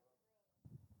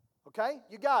 Okay,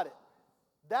 you got it.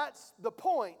 That's the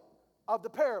point of the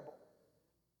parable.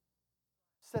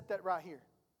 Set that right here.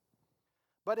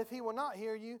 But if he will not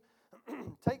hear you,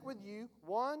 take with you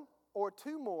one or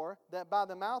two more, that by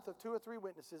the mouth of two or three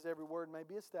witnesses every word may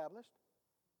be established.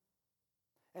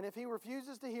 And if he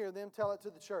refuses to hear them, tell it to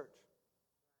the church.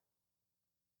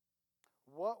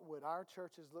 What would our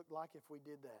churches look like if we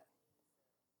did that?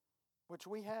 Which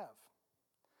we have.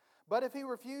 But if he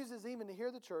refuses even to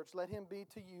hear the church, let him be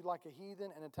to you like a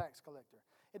heathen and a tax collector.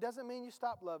 It doesn't mean you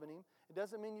stop loving him. It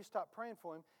doesn't mean you stop praying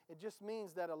for him. It just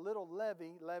means that a little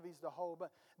levies the whole.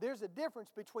 But there's a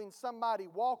difference between somebody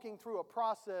walking through a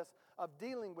process of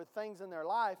dealing with things in their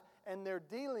life and they're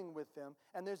dealing with them.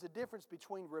 And there's a difference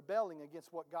between rebelling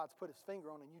against what God's put his finger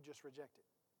on and you just reject it.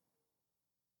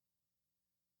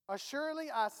 Assuredly,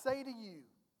 I say to you,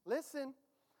 listen,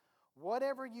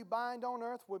 whatever you bind on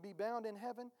earth will be bound in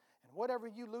heaven, and whatever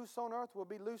you loose on earth will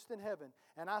be loosed in heaven.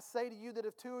 And I say to you that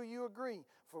if two of you agree,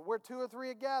 for where two or three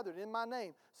are gathered in my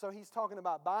name. So he's talking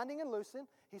about binding and loosing.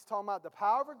 He's talking about the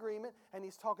power of agreement. And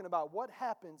he's talking about what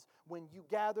happens when you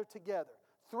gather together.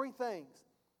 Three things.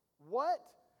 What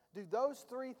do those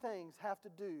three things have to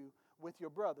do with your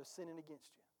brother sinning against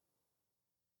you?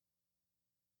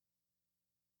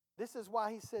 This is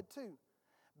why he said two.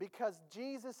 Because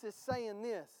Jesus is saying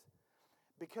this.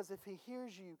 Because if he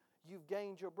hears you, you've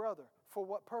gained your brother. For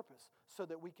what purpose? So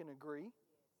that we can agree.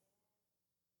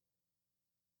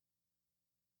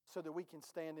 So that we can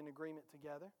stand in agreement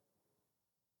together.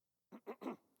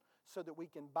 so that we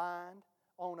can bind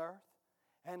on earth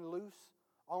and loose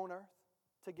on earth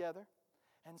together.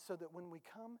 And so that when we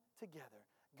come together,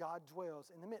 God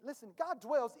dwells in the midst. Listen, God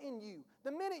dwells in you.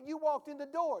 The minute you walked in the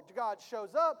door, God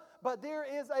shows up. But there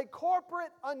is a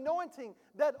corporate anointing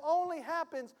that only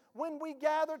happens when we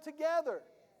gather together.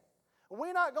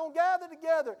 We're not going to gather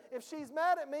together if she's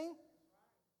mad at me.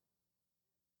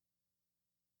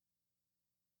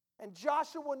 And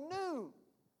Joshua knew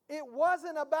it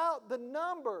wasn't about the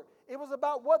number. It was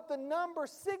about what the number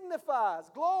signifies.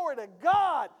 Glory to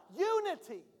God.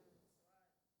 Unity.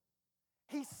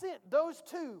 He sent those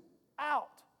two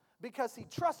out because he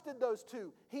trusted those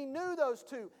two. He knew those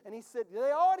two. And he said,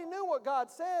 they already knew what God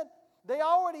said. They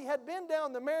already had been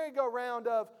down the merry-go-round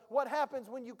of what happens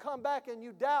when you come back and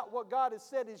you doubt what God has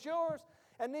said is yours.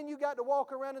 And then you got to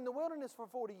walk around in the wilderness for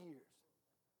 40 years.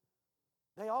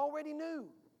 They already knew.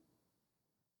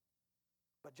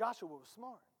 But Joshua was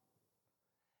smart.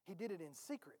 He did it in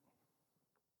secret.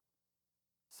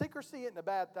 Secrecy isn't a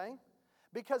bad thing.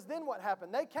 Because then what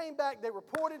happened? They came back, they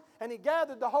reported, and he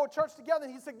gathered the whole church together,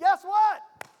 and he said, guess what?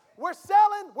 We're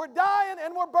selling, we're dying,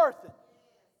 and we're birthing.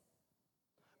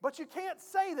 But you can't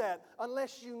say that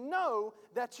unless you know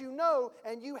that you know,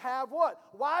 and you have what?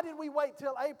 Why did we wait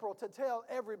till April to tell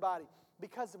everybody?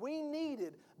 Because we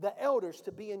needed the elders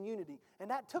to be in unity.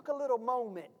 And that took a little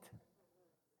moment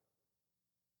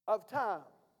of time.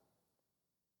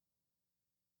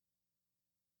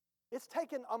 It's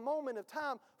taken a moment of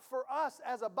time for us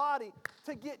as a body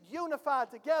to get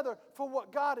unified together for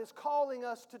what God is calling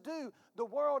us to do. The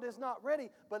world is not ready,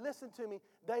 but listen to me,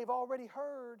 they've already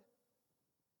heard.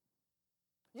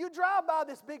 You drive by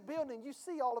this big building, you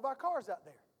see all of our cars out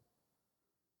there.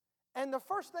 And the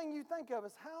first thing you think of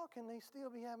is, how can they still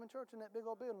be having church in that big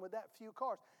old building with that few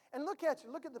cars? And look at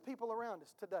you, look at the people around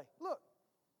us today. Look.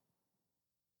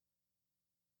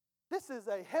 This is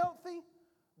a healthy,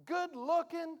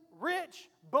 good-looking, rich,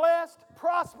 blessed,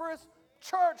 prosperous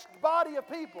church body of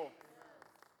people.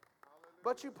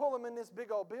 But you pull them in this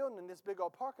big old building, in this big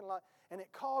old parking lot, and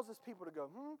it causes people to go,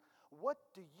 what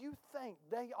do you think?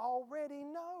 They already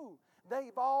know.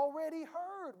 They've already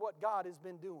heard what God has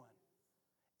been doing.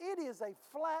 It is a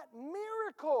flat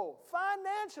miracle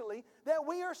financially that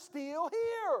we are still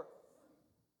here.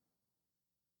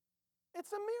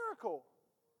 It's a miracle.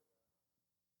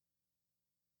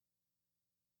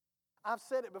 I've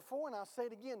said it before and I'll say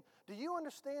it again. Do you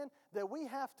understand that we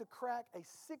have to crack a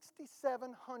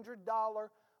 $6,700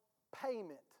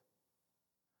 payment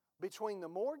between the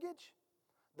mortgage,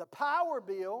 the power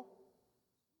bill,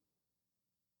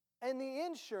 and the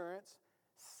insurance?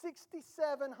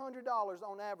 $6,700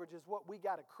 on average is what we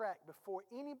got to crack before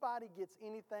anybody gets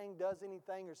anything, does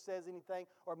anything, or says anything,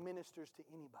 or ministers to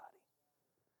anybody.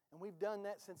 And we've done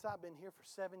that since I've been here for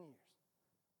 7 years.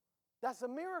 That's a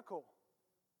miracle.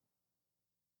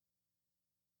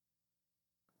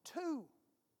 2.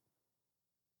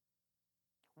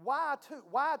 Why 2?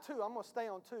 Why 2? I'm going to stay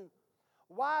on 2.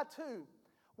 Why 2?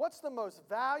 What's the most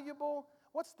valuable,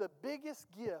 what's the biggest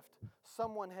gift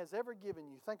someone has ever given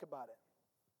you? Think about it.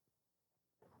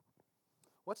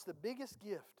 What's the biggest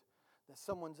gift that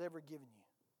someone's ever given you?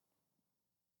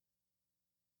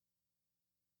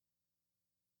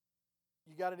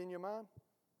 You got it in your mind?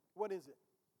 What is it?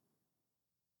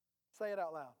 Say it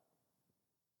out loud.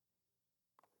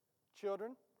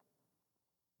 Children.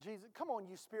 Jesus. Come on,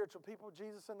 you spiritual people.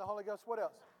 Jesus and the Holy Ghost. What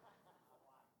else?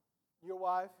 Your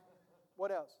wife.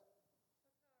 What else?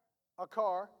 A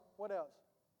car. What else?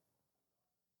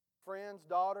 Friends,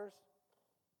 daughters.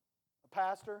 A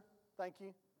pastor. Thank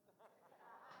you.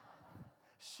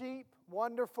 Sheep.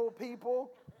 Wonderful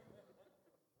people.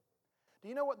 Do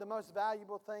you know what the most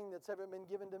valuable thing that's ever been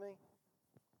given to me?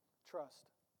 Trust.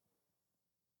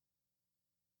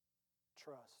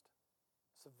 Trust.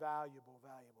 It's a valuable,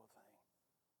 valuable thing.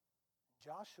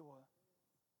 Joshua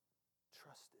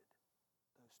trusted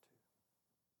those two.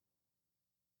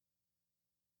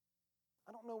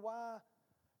 I don't know why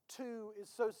 2 is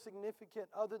so significant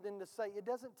other than to say it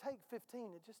doesn't take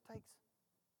 15, it just takes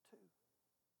 2.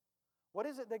 What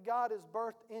is it that God has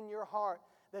birthed in your heart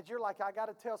that you're like, I got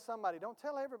to tell somebody? Don't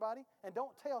tell everybody, and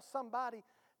don't tell somebody,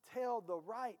 tell the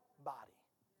right body.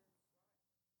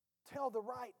 Tell the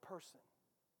right person.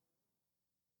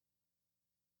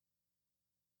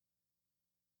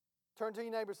 Turn to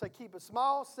your neighbor and say, keep it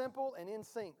small, simple, and in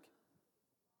sync.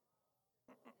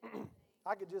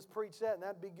 I could just preach that and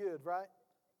that'd be good, right?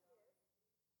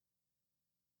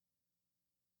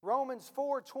 Romans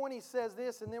 4:20 says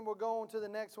this, and then we'll go on to the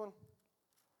next one.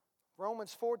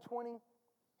 Romans 4:20.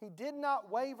 He did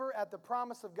not waver at the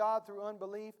promise of God through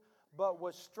unbelief, but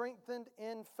was strengthened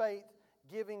in faith,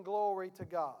 giving glory to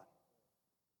God.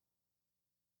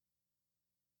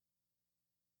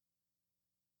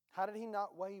 How did he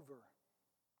not waver?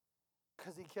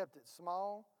 Because he kept it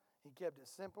small, he kept it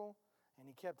simple, and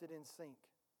he kept it in sync.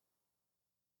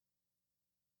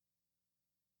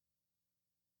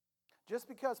 Just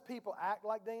because people act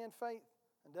like they in faith,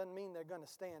 it doesn't mean they're going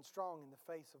to stand strong in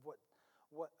the face of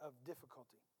of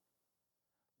difficulty.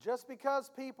 Just because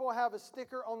people have a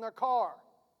sticker on their car.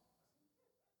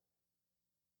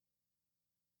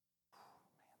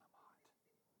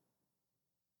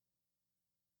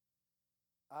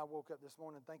 I woke up this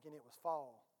morning thinking it was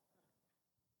fall.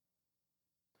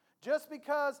 Just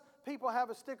because people have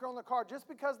a sticker on their car, just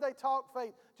because they talk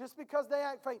faith, just because they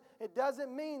act faith, it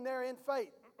doesn't mean they're in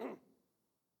faith.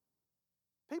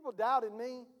 People doubted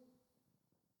me.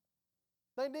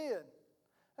 They did.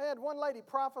 I had one lady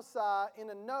prophesy in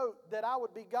a note that I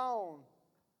would be gone.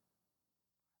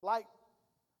 Like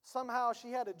somehow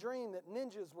she had a dream that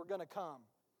ninjas were going to come.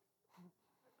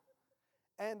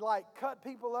 And like cut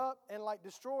people up and like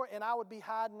destroy, and I would be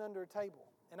hiding under a table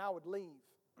and I would leave.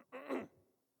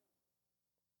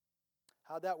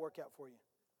 How'd that work out for you?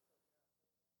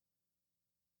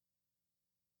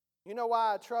 You know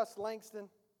why I trust Langston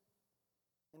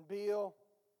and Bill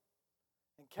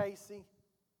and Casey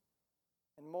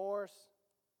and Morris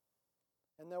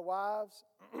and their wives?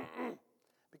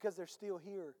 Because they're still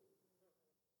here.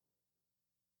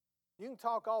 You can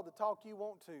talk all the talk you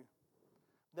want to.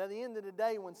 But at the end of the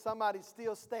day, when somebody's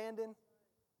still standing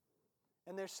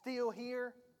and they're still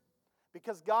here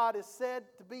because God has said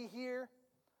to be here,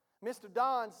 Mr.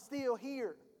 Don's still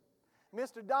here.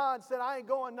 Mr. Don said, I ain't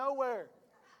going nowhere.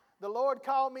 The Lord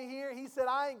called me here. He said,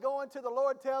 I ain't going till the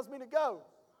Lord tells me to go.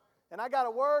 And I got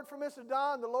a word from Mr.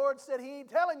 Don. The Lord said He ain't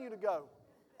telling you to go.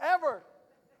 Ever.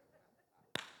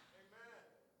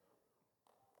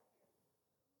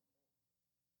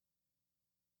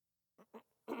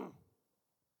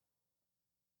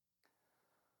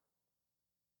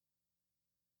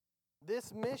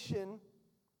 This mission,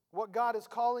 what God is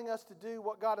calling us to do,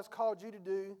 what God has called you to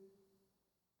do,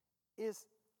 it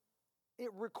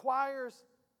requires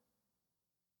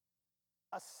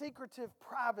a secretive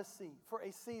privacy for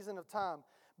a season of time.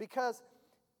 Because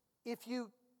if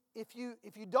you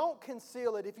don't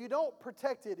conceal it, if you don't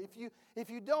protect it, if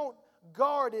you don't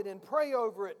guard it and pray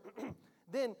over it,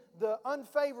 then the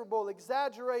unfavorable,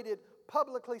 exaggerated,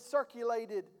 publicly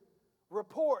circulated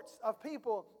reports of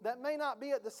people that may not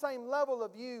be at the same level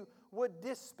of you would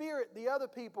dispirit the other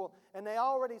people, and they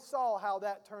already saw how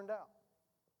that turned out.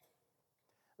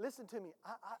 Listen to me,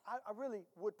 I really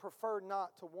would prefer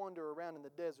not to wander around in the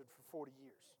desert for 40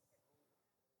 years.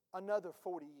 Another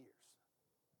 40 years.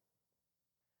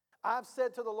 I've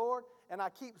said to the Lord, and I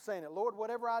keep saying it, Lord,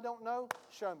 whatever I don't know,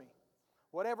 show me.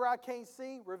 Whatever I can't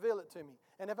see, reveal it to me.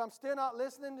 And if I'm still not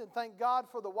listening, then thank God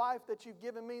for the wife that you've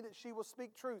given me, that she will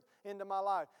speak truth into my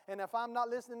life. And if I'm not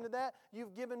listening to that,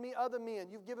 you've given me other men.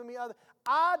 You've given me other.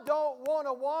 I don't want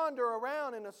to wander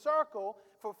around in a circle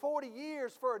for 40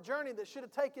 years for a journey that should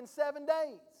have taken 7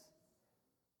 days.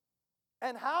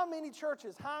 And how many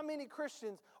churches, how many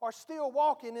Christians are still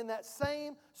walking in that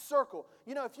same circle?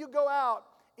 You know, if you go out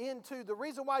into the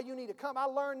reason why you need to come, I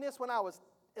learned this when I was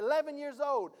 11 years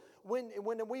old. When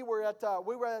we were at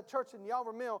church, and y'all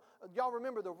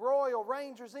remember the Royal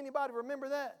Rangers? Anybody remember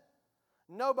that?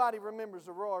 Nobody remembers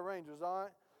the Royal Rangers, all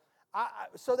right?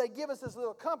 So they give us this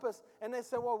little compass, and they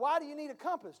say, well, why do you need a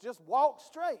compass? Just walk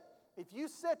straight. If you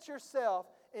set yourself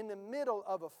in the middle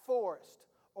of a forest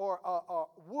or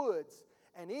woods,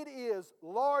 and it is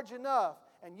large enough,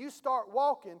 and you start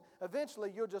walking,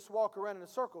 eventually you'll just walk around in a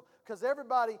circle, because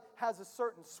everybody has a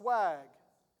certain swag.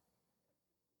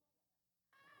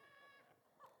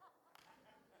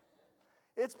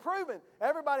 It's proven.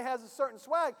 Everybody has a certain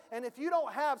swag. And if you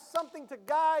don't have something to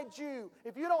guide you,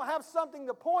 if you don't have something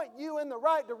to point you in the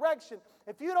right direction,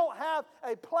 if you don't have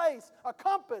a place, a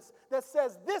compass that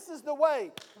says this is the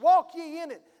way, walk ye in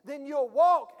it, then you'll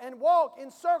walk in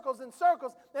circles and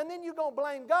circles. And then you're going to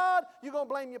blame God, you're going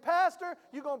to blame your pastor,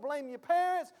 you're going to blame your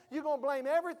parents, you're going to blame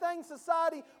everything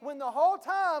society, when the whole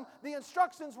time the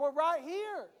instructions were right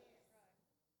here.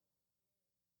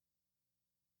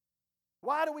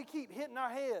 Why do we keep hitting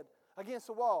our head against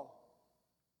the wall?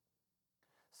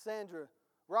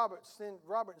 Robert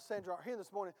and Sandra aren't here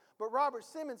this morning, but Robert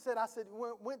Simmons said,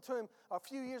 went to him a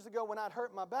few years ago when I'd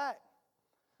hurt my back.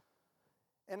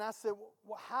 And I said,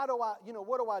 well,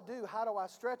 what do I do? How do I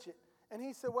stretch it? And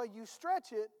he said, well, you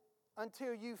stretch it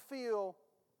until you feel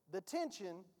the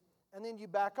tension, and then you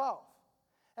back off.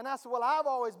 And I said, well, I've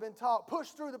always been taught, push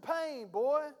through the pain,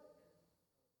 boy.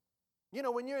 You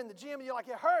know, when you're in the gym and you're like,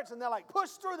 it hurts, and they're like,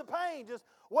 push through the pain, just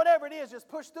whatever it is, just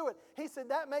push through it. He said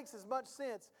that makes as much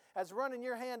sense as running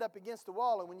your hand up against the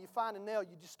wall, and when you find a nail,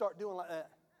 you just start doing like that.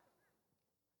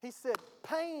 He said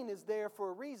pain is there for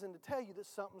a reason to tell you that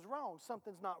something's wrong,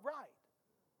 something's not right.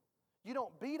 You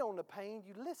don't beat on the pain,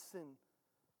 you listen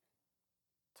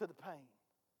to the pain.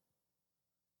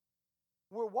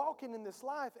 We're walking in this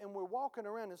life and we're walking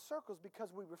around in circles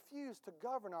because we refuse to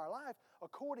govern our life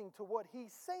according to what He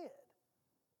said.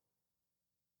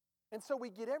 And so we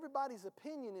get everybody's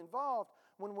opinion involved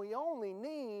when we only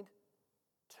need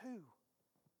two.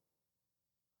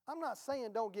 I'm not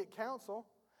saying don't get counsel.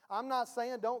 I'm not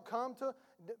saying don't come to...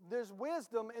 There's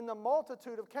wisdom in the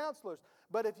multitude of counselors.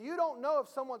 But if you don't know if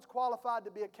someone's qualified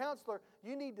to be a counselor,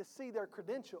 you need to see their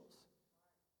credentials.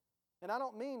 And I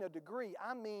don't mean a degree.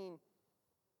 I mean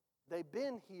they've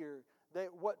been here.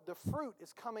 What the fruit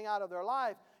is coming out of their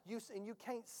life. And you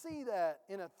can't see that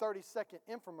in a 30-second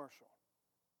infomercial.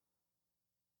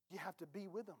 You have to be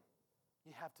with them.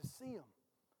 You have to see them.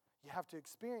 You have to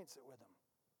experience it with them.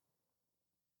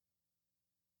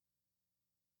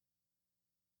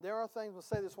 There are things, we'll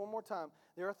say this one more time.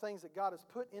 There are things that God has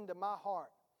put into my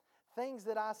heart. Things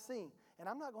that I see. And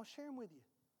I'm not going to share them with you.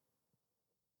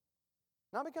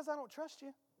 Not because I don't trust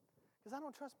you. Because I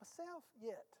don't trust myself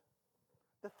yet.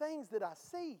 The things that I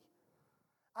see.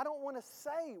 I don't want to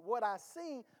say what I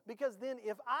see. Because then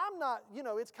if I'm not,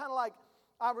 it's kind of like,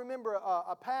 I remember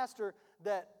a pastor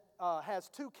that has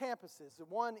two campuses.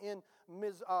 One in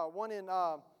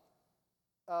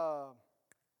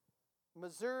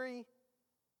Missouri,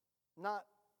 not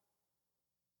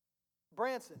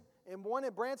Branson. And one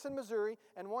in Branson, Missouri,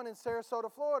 and one in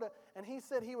Sarasota, Florida. And he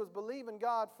said he was believing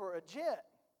God for a jet.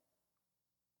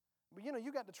 But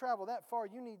you got to travel that far.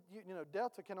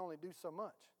 Delta can only do so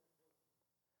much.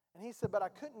 And he said, but I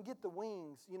couldn't get the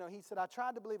wings. He said, I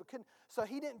tried to believe I couldn't. So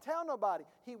he didn't tell nobody.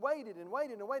 He waited and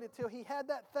waited and waited till he had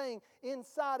that thing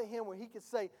inside of him where he could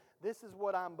say, this is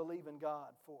what I'm believing God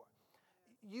for.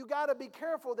 You got to be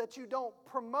careful that you don't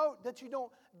promote, that you don't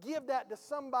give that to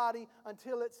somebody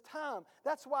until it's time.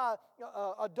 That's why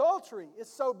adultery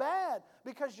is so bad,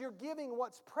 because you're giving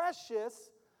what's precious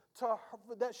to her,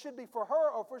 that should be for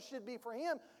her or should be for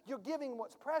him. You're giving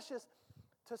what's precious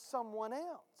to someone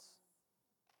else.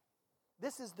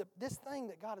 This thing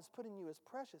that God has put in you is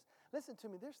precious. Listen to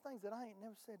me, there's things that I ain't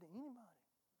never said to anybody.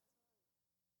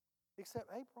 Except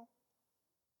April.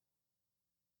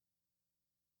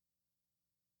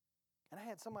 And I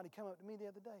had somebody come up to me the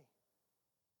other day.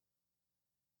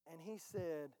 And he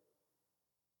said,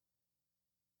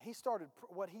 he started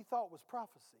what he thought was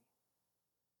prophecy.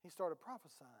 He started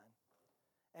prophesying.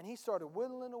 And he started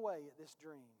whittling away at this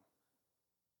dream.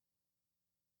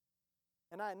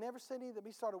 And I had never said either, but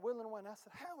he started whittling away. And I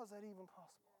said, how is that even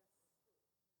possible?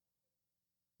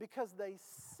 Because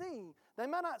they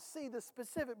might not see the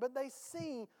specific, but they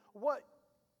see what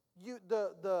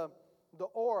the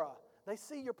aura. They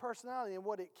see your personality and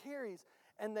what it carries.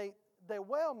 And they're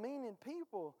well-meaning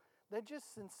people. They're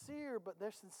just sincere, but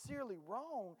they're sincerely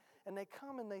wrong. And they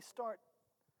come and they start.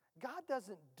 God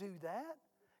doesn't do that.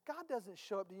 God doesn't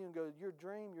show up to you and go, your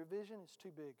dream, your vision is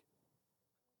too big.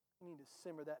 You need to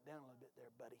simmer that down a little bit there,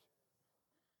 buddy.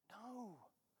 No.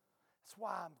 That's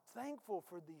why I'm thankful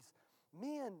for these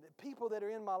men, people that are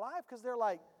in my life, because they're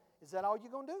like, is that all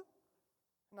you're going to do?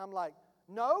 And I'm like,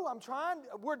 no,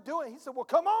 we're doing. He said, well,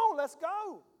 come on, let's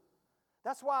go.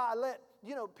 That's why I let,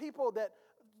 people that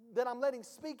I'm letting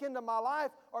speak into my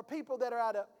life are people that are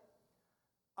at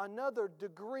another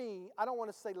degree, I don't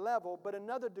want to say level, but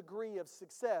another degree of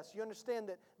success. You understand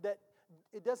that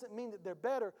it doesn't mean that they're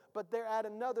better, but they're at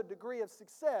another degree of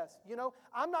success.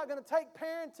 I'm not going to take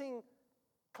parenting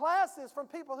classes from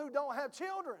people who don't have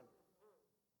children.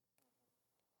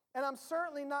 And I'm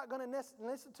certainly not going to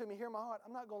listen to me, hear my heart.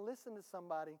 I'm not going to listen to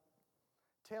somebody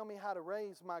tell me how to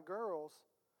raise my girls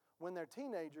when they're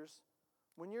teenagers,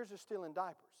 when yours are still in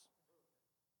diapers.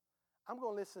 I'm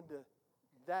going to listen to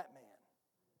that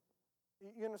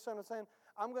man. You understand what I'm saying?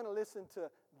 I'm going to listen to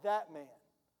that man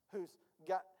who's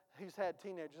had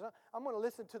teenagers. I'm going to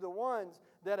listen to the ones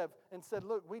that have and said,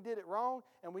 look, we did it wrong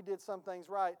and we did some things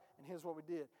right, and here's what we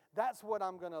did. That's what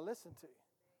I'm going to listen to.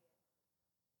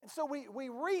 And so we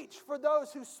reach for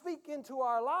those who speak into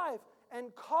our life and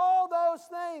call those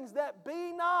things that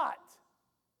be not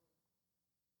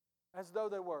as though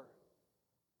they were.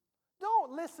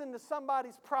 Don't listen to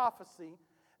somebody's prophecy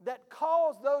that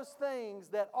calls those things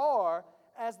that are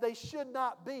as they should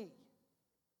not be.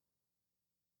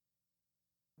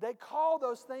 They call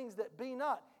those things that be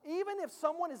not. Even if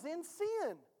someone is in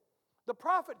sin, the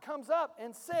prophet comes up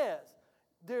and says,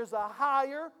 There's a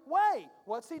higher way.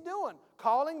 What's He doing?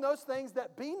 Calling those things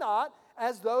that be not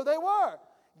as though they were.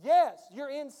 Yes, you're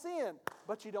in sin,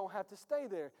 but you don't have to stay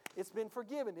there. It's been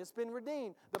forgiven. It's been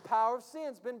redeemed. The power of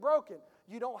sin's been broken.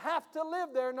 You don't have to live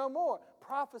there no more.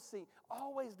 Prophecy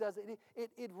always does it.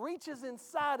 It reaches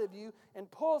inside of you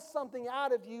and pulls something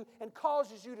out of you and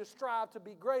causes you to strive to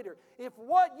be greater. If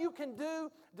what you can do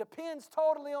depends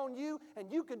totally on you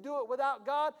and you can do it without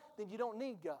God, then you don't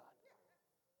need God.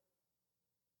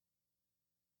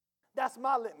 That's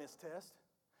my litmus test.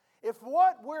 If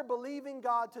what we're believing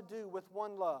God to do with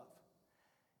one love,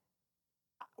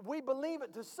 we believe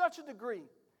it to such a degree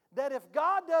that if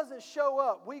God doesn't show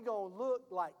up, we're going to look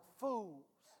like fools.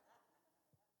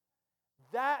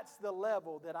 That's the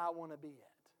level that I want to be at.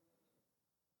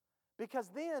 Because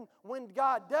then when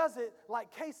God does it,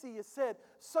 like Casey has said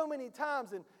so many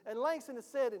times, and Langston has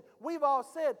said, and we've all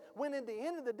said, when at the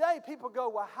end of the day people go,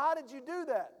 well, how did you do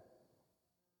that?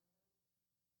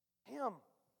 Him.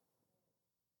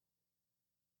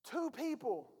 2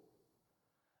 people.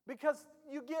 Because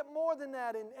you get more than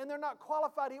that and they're not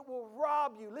qualified. It will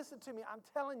rob you. Listen to me.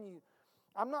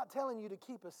 I'm not telling you to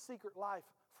keep a secret life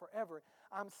forever.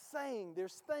 I'm saying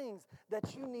there's things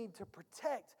that you need to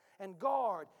protect and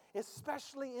guard,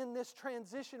 especially in this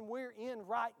transition we're in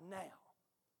right now.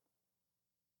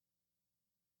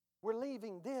 We're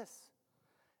leaving this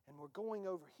and we're going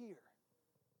over here.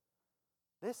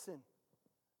 Listen,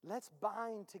 let's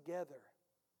bind together.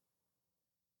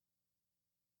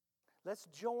 Let's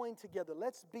join together.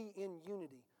 Let's be in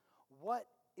unity. What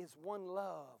is one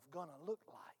love going to look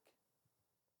like?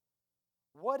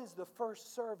 What is the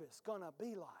first service going to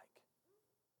be like?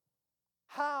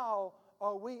 How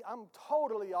are we? I'm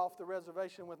totally off the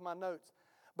reservation with my notes.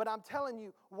 But I'm telling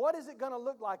you, what is it going to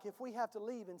look like if we have to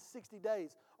leave in 60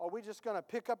 days? Are we just going to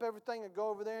pick up everything and go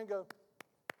over there and go,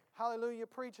 hallelujah,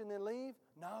 preach, and then leave?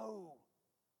 No.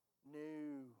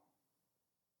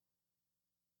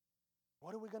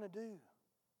 What are we going to do?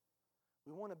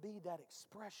 We want to be that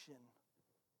expression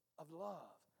of love.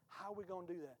 How are we going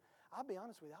to do that? I'll be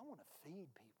honest with you, I want to feed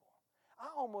people. I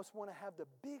almost want to have the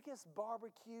biggest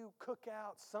barbecue,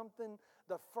 cookout, something,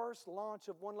 the first launch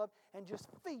of One Love, and just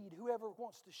feed whoever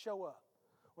wants to show up.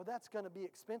 Well, that's going to be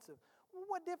expensive. Well,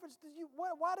 what difference does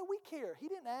why do we care? He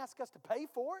didn't ask us to pay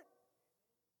for it.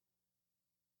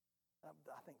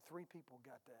 I think 3 people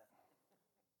got that.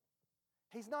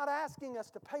 He's not asking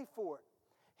us to pay for it.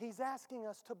 He's asking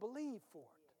us to believe for it.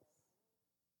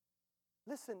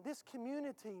 Listen, this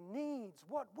community needs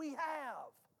what we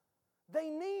have. They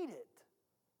need it.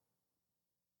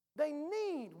 They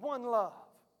need one love.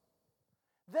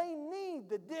 They need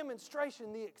the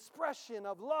demonstration, the expression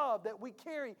of love that we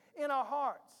carry in our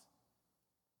hearts.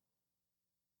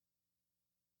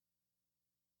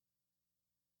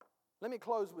 Let me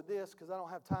close with this because I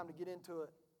don't have time to get into it.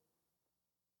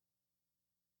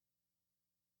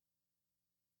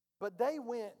 But they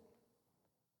went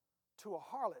to a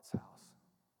harlot's house.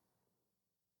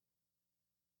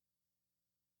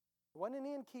 It wasn't an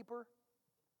innkeeper.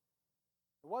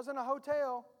 It wasn't a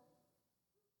hotel.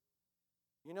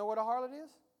 You know what a harlot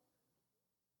is?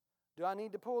 Do I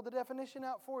need to pull the definition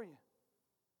out for you?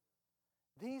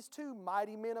 These 2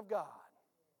 mighty men of God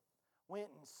went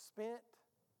and spent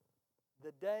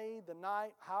the day, the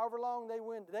night, however long they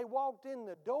went. They walked in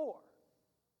the door.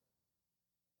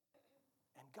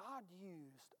 And God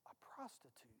used a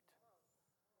prostitute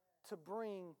to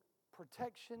bring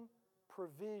protection,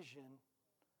 provision,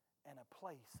 and a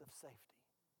place of safety.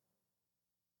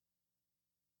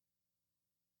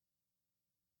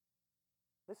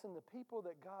 Listen, the people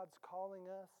that God's calling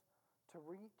us to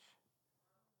reach,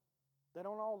 they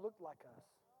don't all look like us.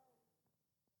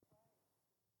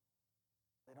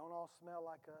 They don't all smell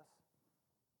like us.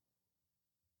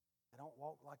 They don't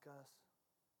walk like us.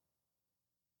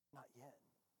 Not yet.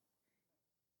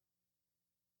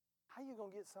 How are you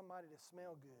going to get somebody to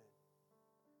smell good?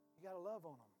 You got to love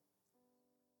on them.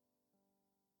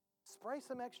 Spray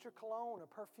some extra cologne or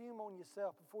perfume on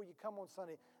yourself before you come on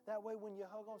Sunday. That way when you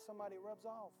hug on somebody, it rubs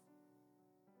off.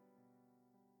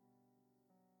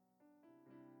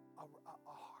 A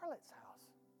harlot's house.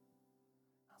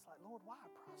 I was like, Lord, why a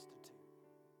prostitute?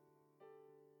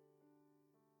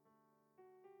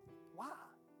 Why?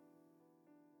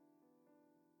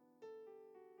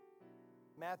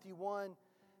 Matthew 1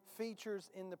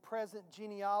 features in the present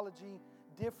genealogy,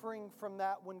 differing from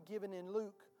that one given in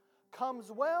Luke,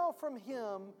 comes well from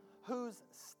him whose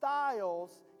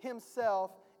styles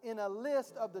himself in a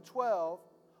list of the 12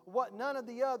 what none of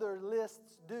the other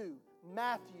lists do.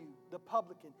 Matthew, the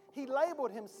publican. He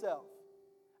labeled himself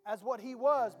as what he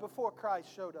was before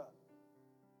Christ showed up.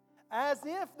 as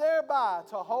if thereby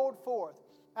to hold forth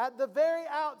at the very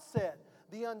outset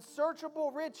the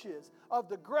unsearchable riches of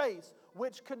the grace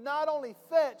which could not only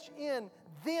fetch in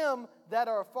them that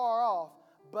are far off,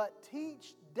 but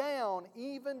teach down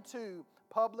even to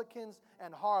publicans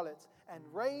and harlots, and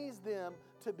raise them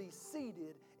to be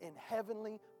seated in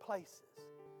heavenly places.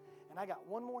 And I got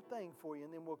one more thing for you,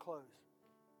 and then we'll close.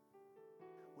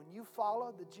 When you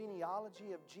follow the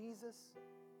genealogy of Jesus,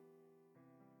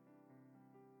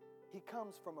 he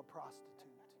comes from a prostitute.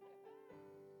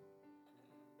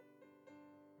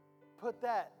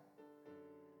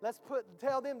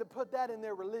 Tell them to put that in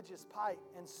their religious pipe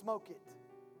and smoke it.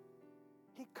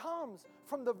 He comes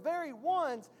from the very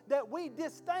ones that we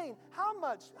disdain. How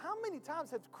many times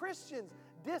have Christians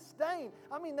disdained?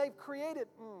 I mean, they've created,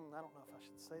 I don't know if I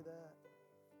should say that.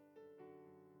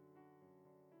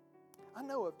 I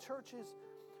know of churches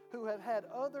who have had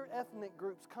other ethnic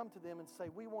groups come to them and say,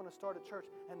 we want to start a church.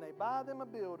 And they buy them a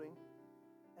building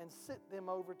and sit them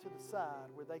over to the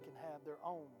side where they can have their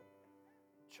own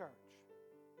church.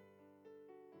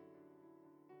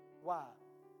 Why?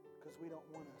 Because we don't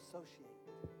want to associate.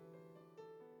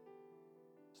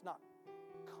 It's not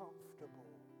comfortable.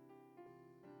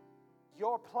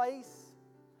 Your place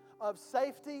of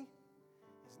safety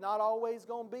is not always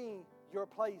going to be your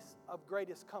place of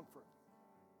greatest comfort.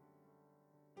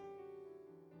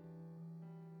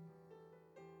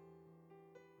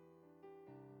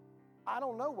 I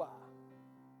don't know why.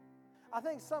 I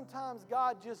think sometimes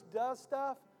God just does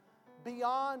stuff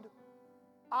beyond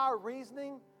our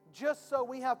reasoning just so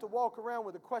we have to walk around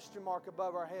with a question mark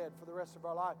above our head for the rest of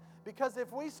our life. Because if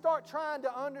we start trying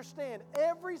to understand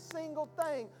every single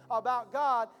thing about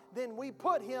God, then we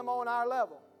put Him on our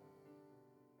level.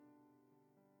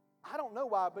 I don't know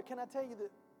why, but can I tell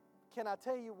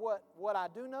you what I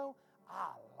do know? I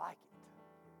like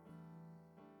it.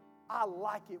 I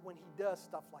like it when He does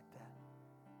stuff like that.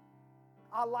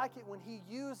 I like it when He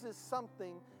uses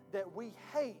something that we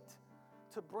hate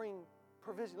to bring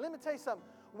provision. Let me tell you something.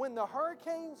 When the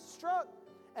hurricane struck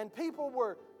and people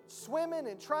were swimming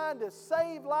and trying to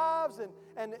save lives,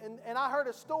 and I heard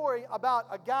a story about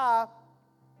a guy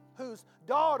whose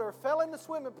daughter fell in the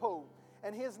swimming pool,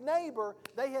 and his neighbor,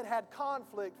 they had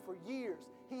conflict for years.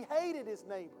 He hated his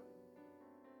neighbor.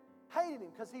 Hated him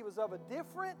because he was of a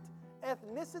different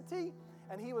ethnicity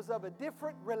and he was of a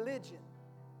different religion.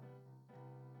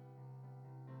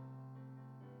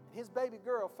 His baby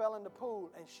girl fell in the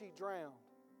pool and she drowned.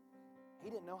 He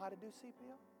didn't know how to do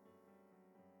CPR.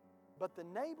 But the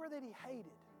neighbor that he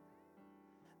hated,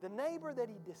 the neighbor that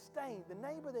he disdained, the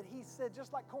neighbor that he said,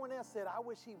 just like Cornell said, I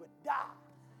wish he would die.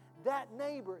 That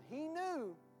neighbor, he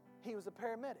knew he was a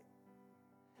paramedic.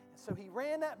 And so he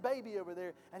ran that baby over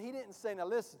there and he didn't say, now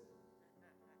listen.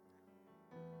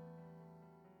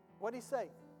 What did he say?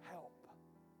 Help.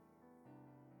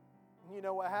 And you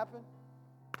know what happened?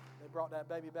 They brought that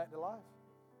baby back to life.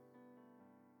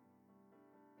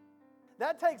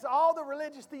 That takes all the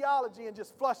religious theology and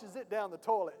just flushes it down the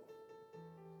toilet.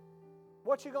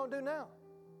 What you going to do now?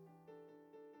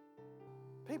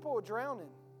 People are drowning.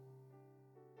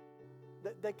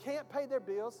 They can't pay their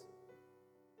bills.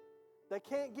 They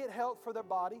can't get help for their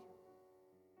body.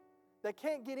 They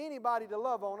can't get anybody to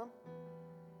love on them.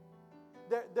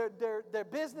 Their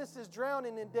business is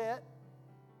drowning in debt.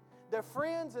 Their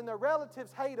friends and their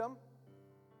relatives hate them.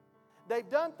 They've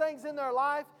done things in their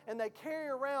life and they carry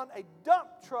around a dump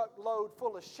truck load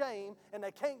full of shame and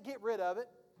they can't get rid of it.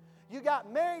 You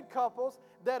got married couples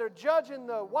that are judging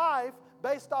the wife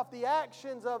based off the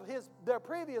actions of their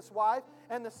previous wife,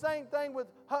 and the same thing with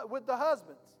the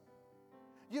husbands.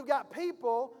 You've got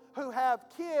people who have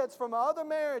kids from other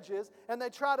marriages and they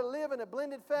try to live in a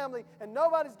blended family and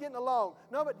nobody's getting along.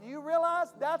 No, but do you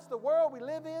realize that's the world we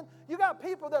live in? You got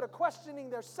people that are questioning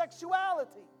their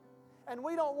sexuality. And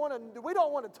we don't want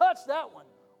to touch that one.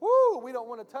 Woo, we don't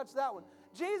want to touch that one.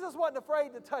 Jesus wasn't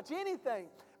afraid to touch anything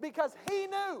because He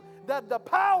knew that the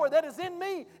power that is in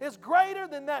me is greater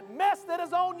than that mess that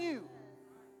is on you.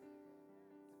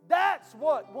 That's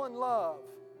what one love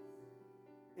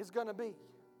is going to be.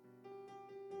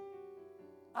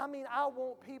 I mean, I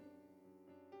want people,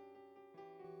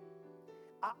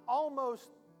 I almost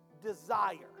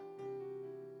desire,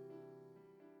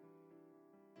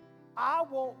 I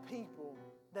want people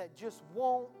that just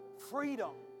want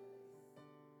freedom.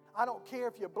 I don't care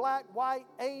if you're black, white,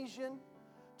 Asian,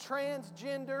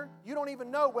 transgender. You don't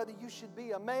even know whether you should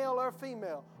be a male or a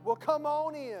female. Well, come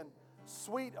on in,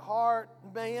 sweetheart,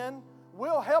 man.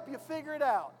 We'll help you figure it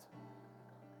out.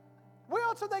 Where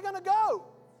else are they going to go?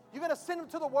 You're going to send them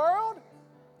to the world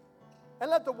and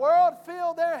let the world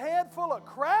fill their head full of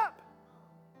crap?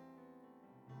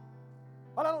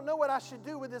 But I don't know what I should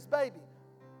do with this baby.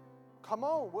 Come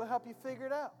on, we'll help you figure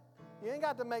it out. You ain't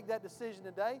got to make that decision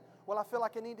today. Well, I feel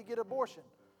like I need to get an abortion.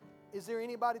 Is there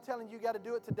anybody telling you got to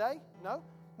do it today? No?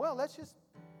 Well, let's just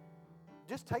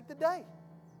take the day.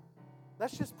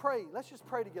 Let's just pray. Let's just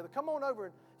pray together. Come on over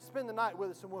and spend the night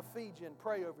with us and we'll feed you and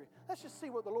pray over you. Let's just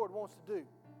see what the Lord wants to do.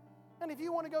 And if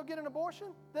you want to go get an abortion,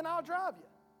 then I'll drive you.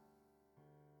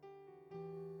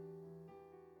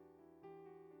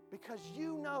 Because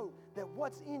you know that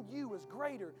what's in you is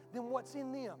greater than what's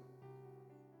in them.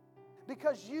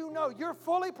 Because you know, you're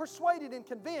fully persuaded and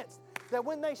convinced that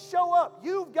when they show up,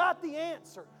 you've got the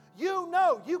answer. You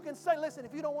know, you can say, listen,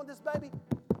 if you don't want this baby,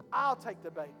 I'll take the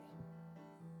baby.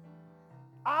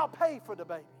 I'll pay for the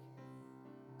baby.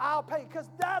 I'll pay, because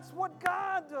that's what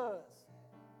God does.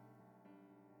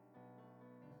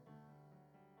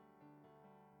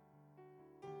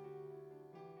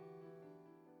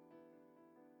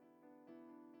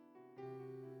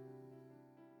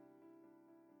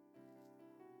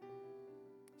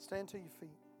 Stand to your feet.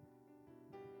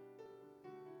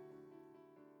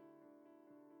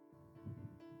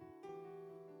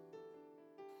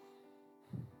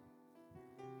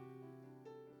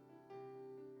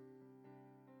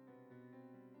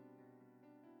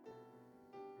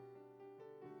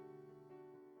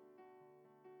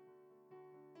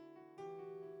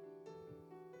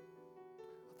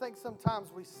 I think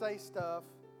sometimes we say stuff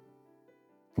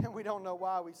and we don't know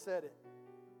why we said it.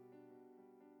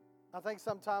 I think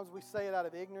sometimes we say it out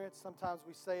of ignorance. Sometimes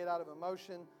we say it out of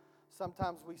emotion.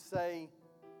 Sometimes we say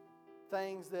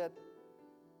things that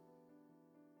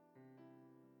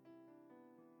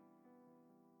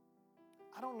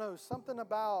I don't know, something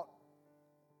about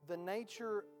the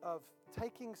nature of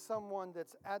taking someone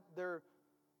that's at their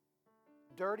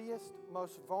dirtiest,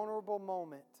 most vulnerable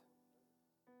moment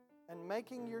and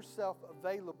making yourself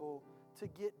available to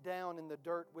get down in the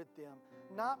dirt with them.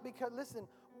 Not because, listen,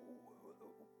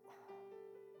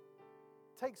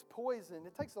 it takes poison.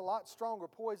 It takes a lot stronger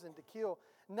poison to kill.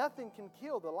 Nothing can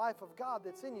kill the life of God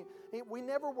that's in you. We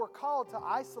never were called to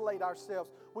isolate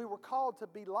ourselves. We were called to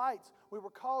be lights. We were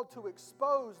called to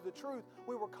expose the truth.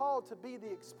 We were called to be the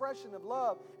expression of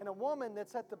love. And a woman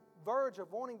that's at the verge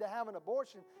of wanting to have an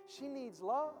abortion, she needs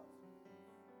love.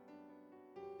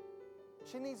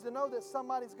 She needs to know that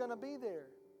somebody's going to be there.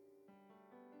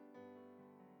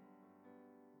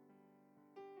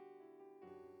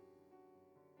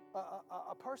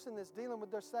 A person that's dealing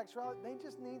with their sexuality, they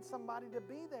just need somebody to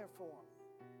be there for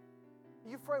them.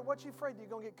 You afraid? What you afraid? You're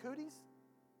going to get cooties?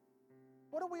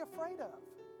 What are we afraid of?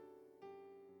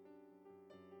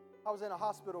 I was in a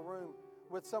hospital room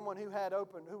with someone who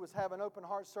was having open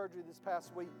heart surgery this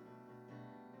past week.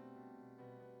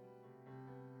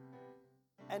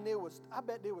 And I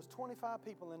bet there was 25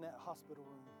 people in that hospital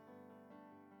room.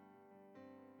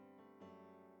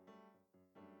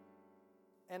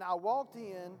 And I walked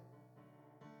in,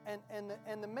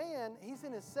 and the man, he's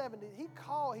in his 70s.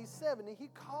 He's 70. He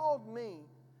called me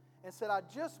and said, I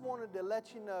just wanted to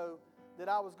let you know that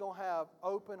I was going to have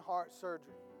open heart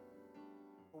surgery.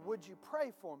 Would you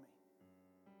pray for me?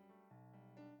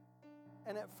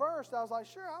 And at first, I was like,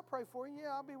 sure, I'll pray for you.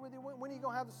 Yeah, I'll be with you. When are you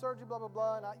going to have the surgery? Blah, blah,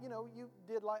 blah. And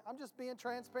I'm just being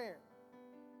transparent.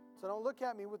 So don't look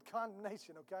at me with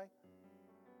condemnation, okay?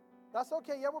 That's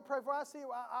okay. Yeah, we'll pray for you.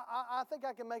 I think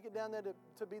I can make it down there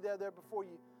to be there before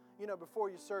before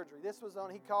your surgery.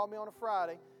 He called me on a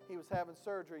Friday. He was having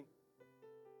surgery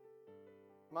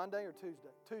Monday or Tuesday.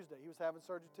 Tuesday. He was having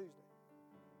surgery Tuesday.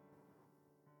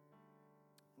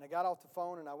 And I got off the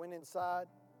phone and I went inside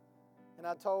and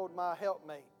I told my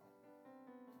helpmate,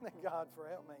 thank God for a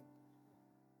helpmate.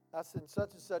 I said,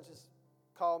 such and such has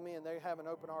called me and they're having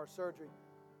open heart surgery.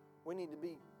 We need to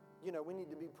be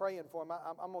praying for him.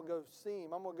 I'm going to go see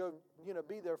him. I'm going to go,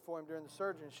 be there for him during the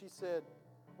surgery. And she said,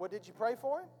 well, did you pray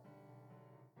for him?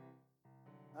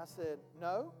 I said,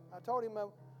 no. I told him,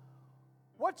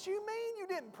 what you mean you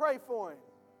didn't pray for him?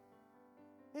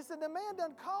 He said, the man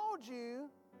done called you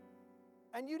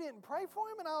and you didn't pray for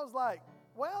him? And I was like,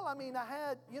 well, I mean, I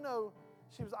had,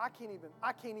 she was, I can't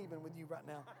even with you right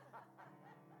now.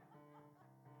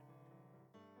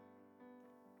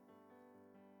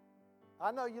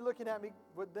 I know you're looking at me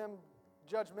with them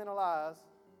judgmental eyes.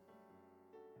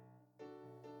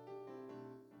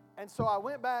 And so I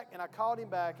went back and I called him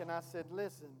back and I said,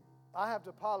 listen, I have to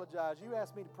apologize. You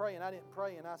asked me to pray and I didn't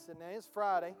pray. And I said, now it's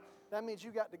Friday. That means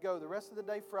you got to go the rest of the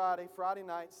day Friday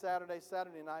night, Saturday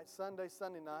night,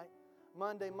 Sunday night,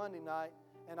 Monday night,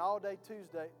 and all day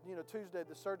Tuesday. Tuesday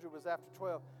the surgery was after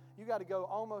 12. You got to go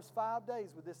almost 5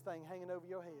 days with this thing hanging over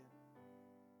your head.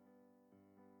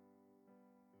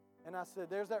 And I said,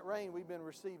 there's that rain we've been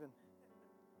receiving.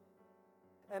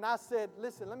 And I said,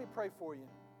 listen, let me pray for you.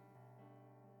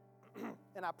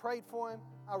 And I prayed for him.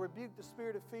 I rebuked the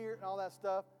spirit of fear and all that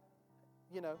stuff,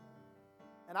 you know.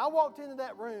 And I walked into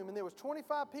that room, and there was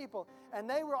 25 people, and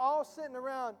they were all sitting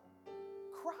around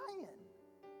crying.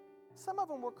 Some of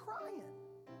them were crying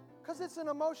because it's an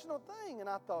emotional thing. And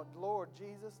I thought, Lord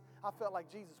Jesus, I felt like,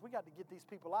 Jesus, we got to get these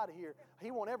people out of here. He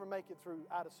won't ever make it through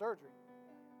out of surgery.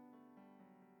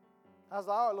 I was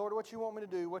like, all right, Lord, what you want me to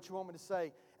do? What you want me to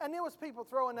say? And there was people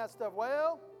throwing that stuff.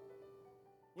 Well,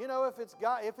 you know, if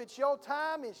it's your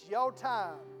time, it's your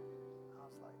time. I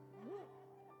was like,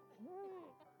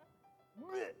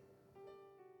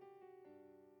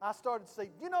 I started to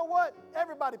say, you know what?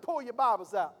 Everybody pull your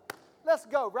Bibles out. Let's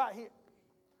go right here.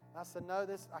 I said, no,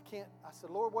 I can't. I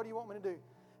said, Lord, what do you want me to do?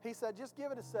 He said, just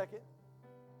give it a second.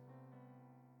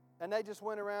 And they just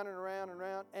went around and around and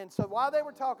around. And so while they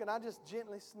were talking, I just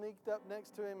gently sneaked up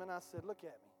next to him and I said, look at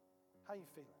me. How you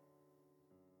feeling?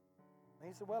 And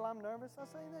he said, well, I'm nervous. I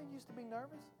said, you used to be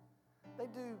nervous. They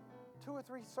do 2 or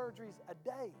 3 surgeries a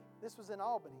day. This was in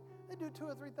Albany. They do 2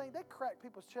 or 3 things. They crack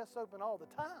people's chests open all the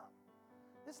time.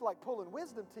 This is like pulling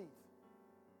wisdom teeth.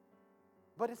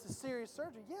 But it's a serious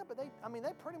surgery. Yeah, but they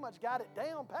pretty much got it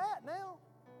down pat now.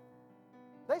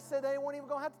 They said they weren't even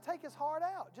going to have to take his heart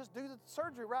out. Just do the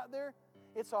surgery right there.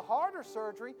 It's a harder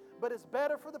surgery, but it's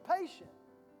better for the patient.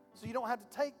 So you don't have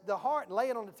to take the heart and lay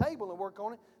it on the table and work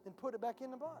on it and put it back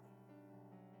in the body.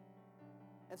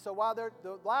 And so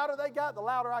the louder they got, the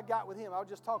louder I got with him. I was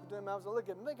just talking to him. I was like, look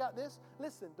at them. They got this.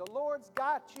 Listen, the Lord's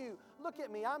got you. Look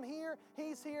at me. I'm here.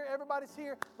 He's here. Everybody's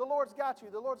here. The Lord's got you.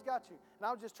 The Lord's got you. And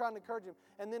I was just trying to encourage him.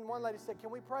 And then one lady said, can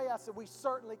we pray? I said, we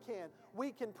certainly can.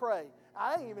 We can pray.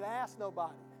 I didn't even ask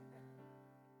nobody.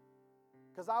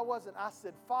 Because I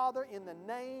said, Father, in the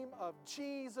name of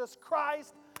Jesus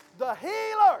Christ, the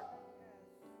healer,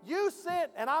 you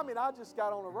sent, and I just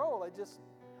got on a roll.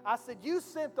 I said, you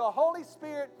sent the Holy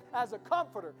Spirit as a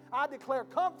comforter. I declare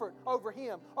comfort over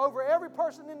him, over every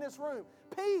person in this room.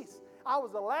 Peace. I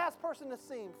was the last person to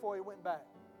see him before he went back.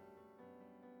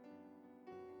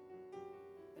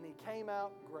 And he came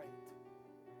out great.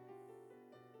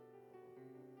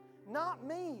 Not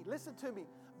me. Listen to me.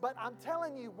 But I'm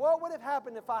telling you, what would have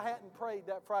happened if I hadn't prayed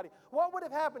that Friday? What would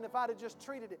have happened if I'd have just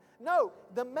treated it? No,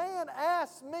 the man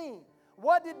asked me,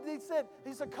 what did he say?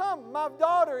 He said, come, my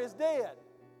daughter is dead.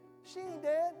 She ain't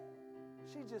dead.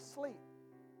 She's just asleep.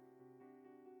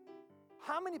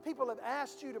 How many people have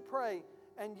asked you to pray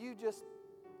and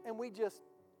we just,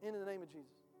 in the name of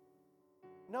Jesus?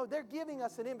 No, they're giving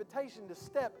us an invitation to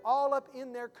step all up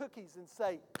in their cookies and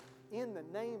say, in the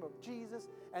name of Jesus,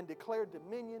 and declare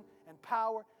dominion and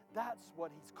power. That's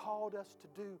what he's called us to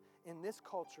do in this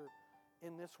culture,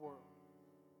 in this world.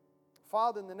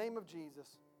 Father, in the name of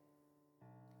Jesus,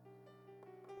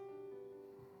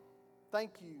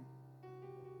 thank you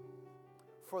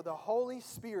for the Holy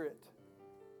Spirit.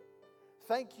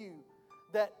 Thank you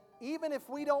that even if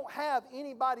we don't have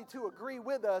anybody to agree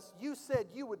with us, you said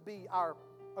you would be our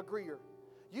agreeer.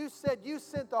 You said you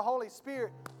sent the Holy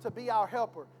Spirit to be our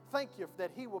helper. Thank you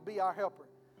that he will be our helper.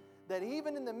 That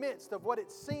even in the midst of what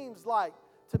it seems like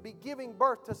to be giving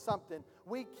birth to something,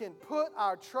 we can put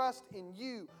our trust in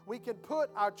you. We can put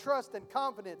our trust and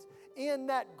confidence in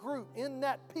that group, in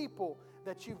that people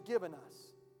that you've given us.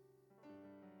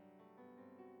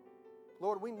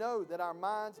 Lord, we know that our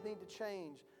minds need to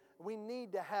change. We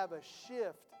need to have a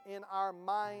shift in our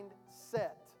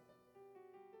mindset.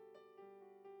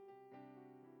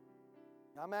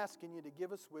 I'm asking you to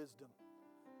give us wisdom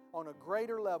on a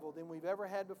greater level than we've ever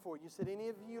had before. You said, any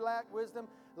of you lack wisdom?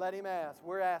 Let him ask.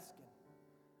 We're asking.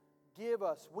 Give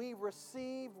us. We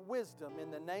receive wisdom in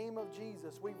the name of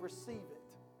Jesus. We receive it.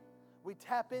 We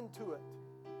tap into it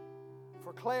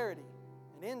for clarity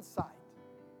and insight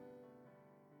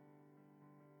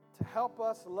to help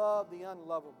us love the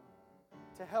unlovable,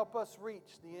 to help us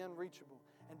reach the unreachable,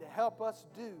 and to help us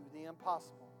do the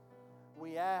impossible.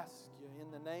 We ask you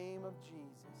in the name of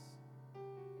Jesus.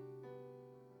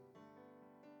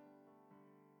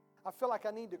 I feel like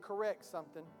I need to correct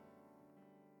something.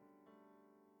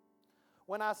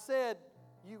 When I said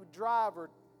you would drive her,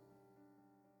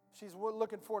 she's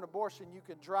looking for an abortion, you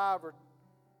could drive her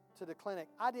to the clinic.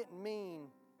 I didn't mean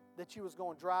that you was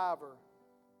going to drive her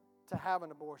to have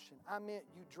an abortion. I meant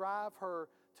you drive her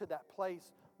to that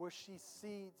place where she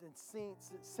sees and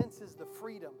senses the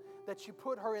freedom, that you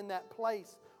put her in that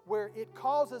place where it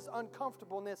causes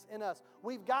uncomfortableness in us.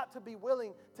 We've got to be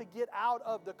willing to get out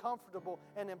of the comfortable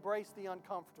and embrace the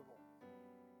uncomfortable.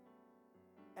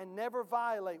 And never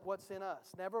violate what's in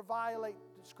us. Never violate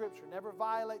the Scripture. Never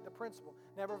violate the principle.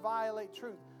 Never violate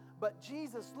truth. But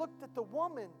Jesus looked at the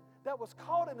woman that was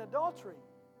caught in adultery.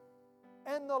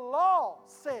 And the law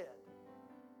said,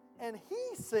 and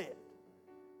he said.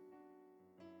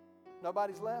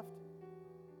 Nobody's left?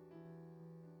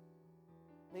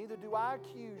 Neither do I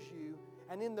accuse you.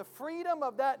 And in the freedom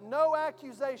of that no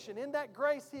accusation, in that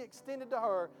grace he extended to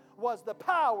her, was the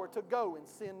power to go and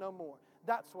sin no more.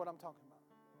 That's what I'm talking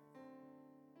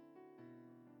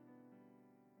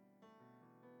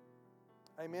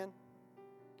about. Amen.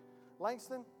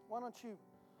 Langston, why don't you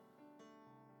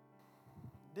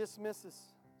dismiss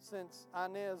us, since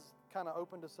Inez kind of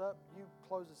opened us up. You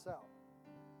close us out.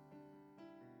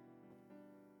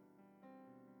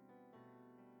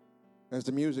 As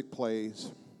the music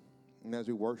plays and as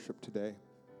we worship today,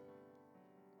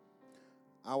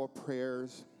 our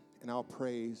prayers and our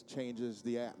praise changes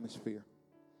the atmosphere.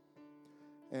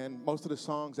 And most of the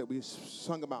songs that we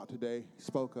sung about today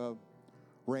spoke of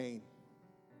rain.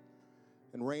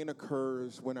 And rain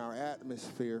occurs when our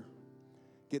atmosphere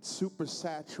gets super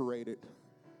saturated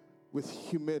with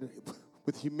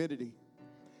humidity,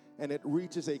 and it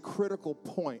reaches a critical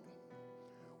point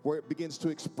where it begins to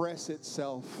express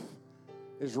itself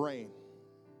as rain.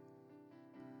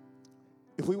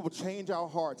 If we will change our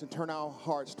hearts and turn our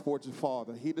hearts towards the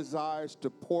Father, He desires to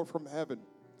pour from heaven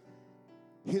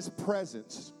His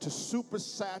presence to super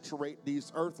saturate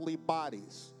these earthly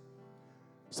bodies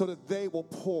so that they will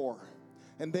pour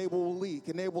and they will leak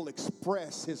and they will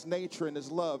express His nature and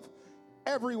His love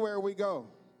everywhere we go.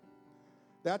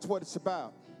 That's what it's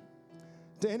about.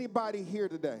 To anybody here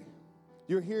today,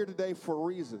 you're here today for a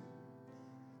reason.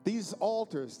 These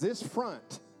altars, this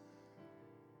front,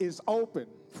 is open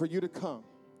for you to come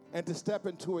and to step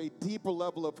into a deeper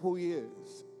level of who He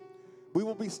is. We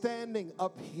will be standing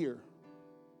up here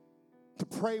to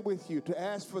pray with you, to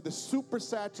ask for the super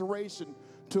saturation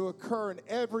to occur in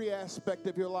every aspect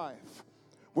of your life.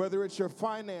 Whether it's your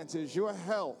finances, your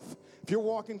health, if you're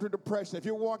walking through depression, if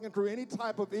you're walking through any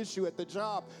type of issue at the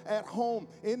job, at home,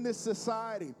 in this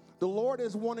society, the Lord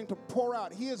is wanting to pour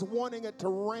out. He is wanting it to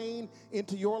rain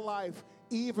into your life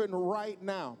even right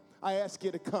now. I ask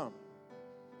you to come.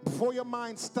 Before your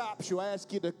mind stops you, I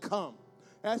ask you to come.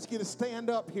 I ask you to stand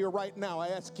up here right now. I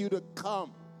ask you to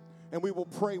come, and we will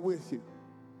pray with you.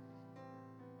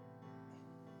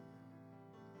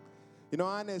 You know,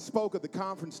 Inez spoke at the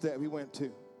conference that we went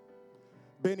to.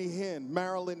 Benny Hinn,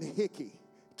 Marilyn Hickey,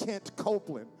 Kent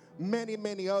Copeland, many,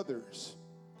 many others.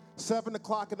 7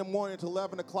 o'clock in the morning to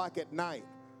 11 o'clock at night.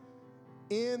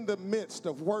 In the midst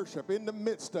of worship, in the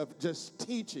midst of just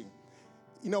teaching.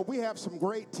 You know, we have some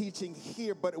great teaching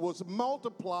here, but it was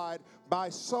multiplied by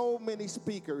so many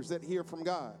speakers that hear from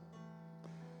God.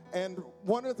 And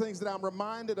one of the things that I'm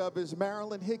reminded of is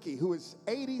Marilyn Hickey, who is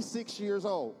 86 years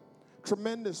old.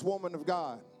 Tremendous woman of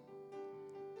God.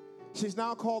 She's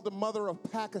now called the mother of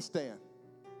Pakistan.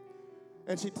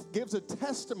 And she gives a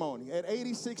testimony at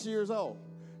 86 years old.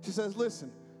 She says,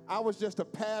 listen, I was just a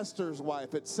pastor's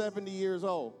wife at 70 years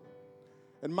old.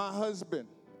 And my husband,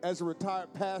 as a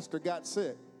retired pastor, got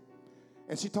sick.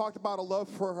 And she talked about a love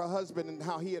for her husband and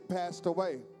how he had passed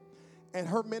away. And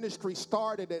her ministry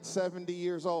started at 70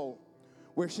 years old,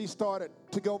 where she started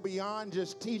to go beyond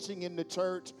just teaching in the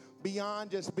church, beyond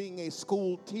just being a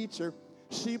school teacher.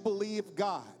 She believed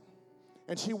God,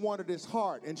 and she wanted His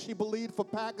heart, and she believed for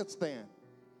Pakistan,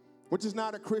 which is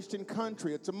not a Christian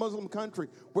country. It's a Muslim country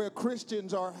where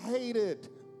Christians are hated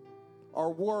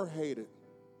or were hated.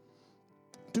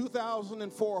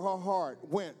 2004, her heart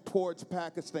went towards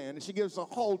Pakistan, and she gives a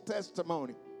whole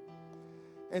testimony.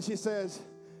 And she says,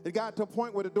 it got to a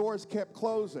point where the doors kept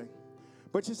closing.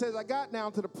 But she says, I got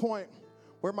down to the point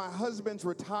where my husband's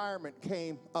retirement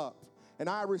came up, and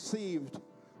I received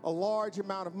a large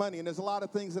amount of money, and there's a lot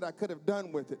of things that I could have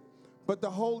done with it. But the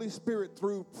Holy Spirit,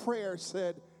 through prayer,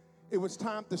 said it was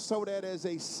time to sow that as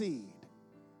a seed.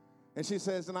 And she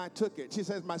says, and I took it. She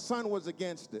says, my son was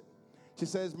against it. She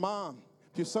says, Mom,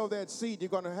 if you sow that seed, you're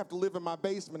going to have to live in my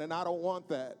basement, and I don't want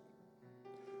that.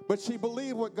 But she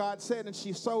believed what God said, and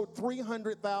she sowed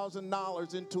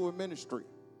 $300,000 into a ministry.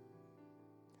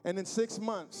 And in 6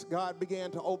 months, God began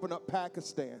to open up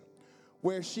Pakistan,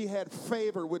 where she had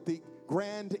favor with the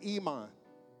Grand Imam. I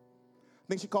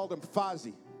think she called him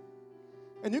Fazi.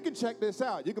 And you can check this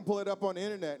out. You can pull it up on the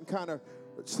internet and kind of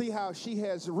see how she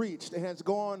has reached and has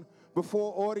gone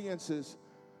before audiences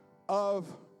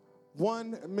of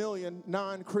 1 million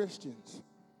non-Christians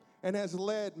and has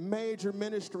led major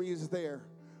ministries there,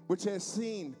 which has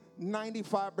seen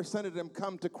 95% of them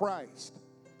come to Christ.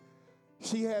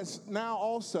 She has now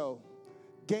also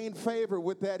gained favor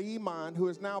with that Iman, who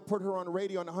has now put her on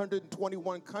radio in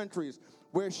 121 countries,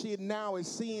 where she now is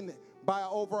seen by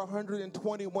over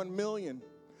 121 million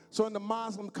So in the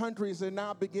Muslim countries, they're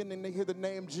now beginning to hear the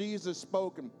name Jesus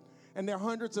spoken. And there are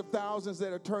hundreds of thousands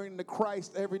that are turning to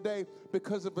Christ every day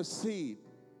because of a seed.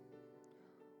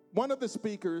 One of the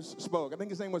speakers spoke. I think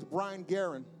his name was Brian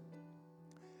Guerin.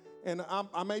 And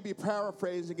I may be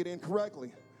paraphrasing it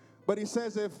incorrectly. But he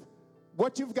says if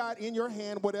what you've got in your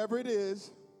hand, whatever it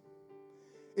is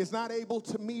not able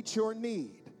to meet your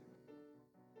need.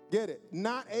 Get it?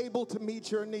 Not able to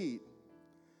meet your need.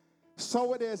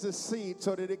 Sow it as a seed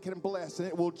so that it can bless and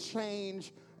it will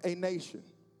change a nation.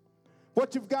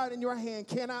 What you've got in your hand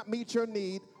cannot meet your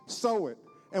need. Sow it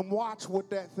and watch what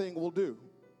that thing will do.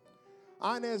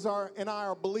 Inez and I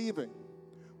are believing.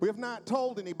 We have not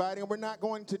told anybody, and we're not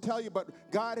going to tell you, but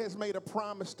God has made a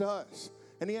promise to us.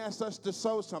 And he asks us to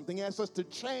sow something. He asks us to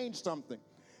change something.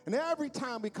 And every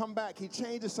time we come back, he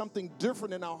changes something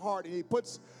different in our heart. And he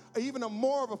puts even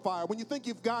more of a fire. When you think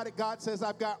you've got it, God says,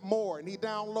 I've got more. And he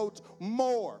downloads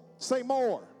more. Say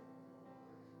more.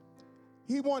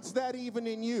 He wants that even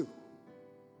in you.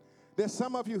 There's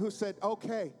some of you who said,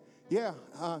 okay, yeah,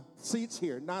 seats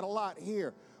here, not a lot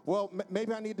here. Well,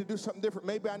 maybe I need to do something different.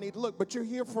 Maybe I need to look. But you're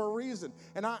here for a reason.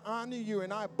 And I honor you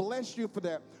and I bless you for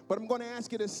that. But I'm going to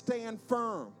ask you to stand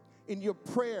firm in your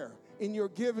prayer, in your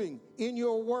giving, in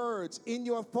your words, in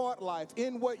your thought life,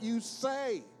 in what you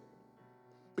say.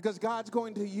 Because God's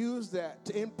going to use that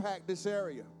to impact this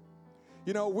area.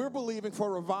 You know, we're believing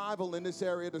for revival in this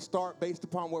area to start based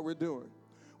upon what we're doing.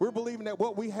 We're believing that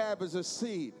what we have is a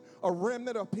seed, a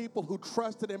remnant of people who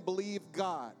trusted and believed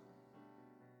God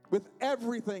with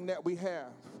everything that we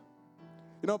have.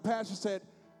 You know, Pastor said,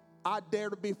 I dare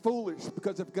to be foolish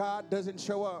because if God doesn't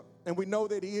show up, and we know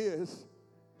that he is,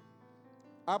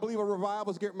 I believe a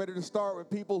revival is getting ready to start with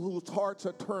people whose hearts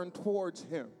are turned towards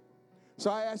him. So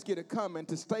I ask you to come and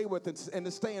to stay with us and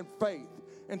to stay in faith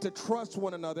and to trust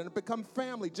one another and to become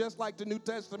family just like the New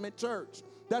Testament church.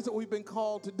 That's what we've been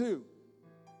called to do.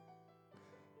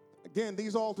 Again,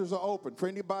 these altars are open for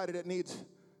anybody that needs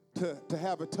to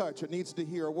have a touch or needs to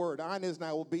hear a word. Inez and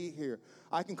I will be here.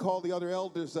 I can call the other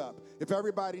elders up. If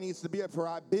everybody needs to be up here,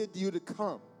 I bid you to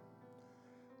come.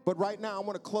 But right now, I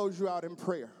want to close you out in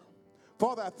prayer.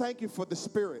 Father, I thank you for the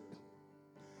Spirit.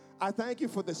 I thank you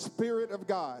for the Spirit of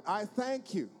God. I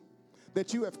thank you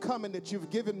that you have come and that you've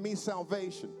given me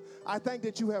salvation. I thank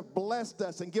that you have blessed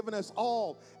us and given us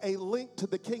all a link to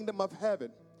the kingdom of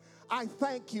heaven. I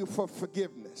thank you for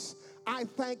forgiveness. I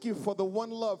thank you for the one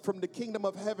love from the kingdom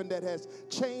of heaven that has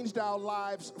changed our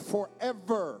lives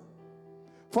forever.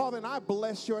 Father, and I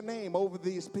bless your name over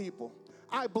these people.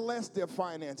 I bless their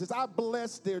finances. I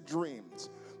bless their dreams.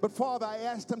 But Father, I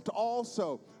ask them to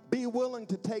also be willing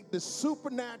to take the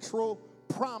supernatural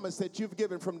promise that you've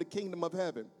given from the kingdom of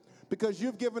heaven. Because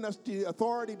you've given us the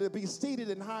authority to be seated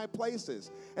in high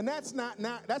places. And that's not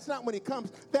now, that's not when he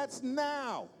comes. That's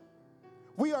now.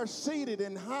 We are seated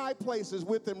in high places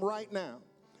with him right now.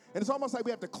 And it's almost like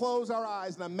we have to close our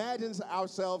eyes and imagine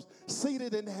ourselves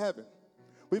seated in heaven.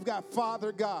 We've got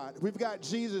Father God. We've got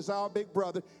Jesus, our big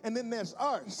brother. And then there's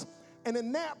us. And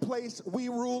in that place, we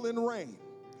rule and reign.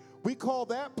 We call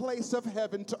that place of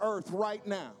heaven to earth right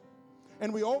now.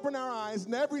 And we open our eyes,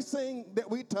 and everything that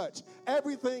we touch,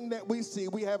 everything that we see,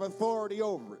 we have authority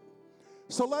over it.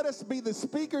 So let us be the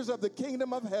speakers of the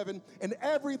kingdom of heaven in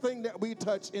everything that we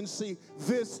touch and see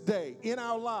this day in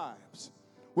our lives.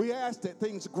 We ask that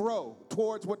things grow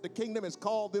towards what the kingdom has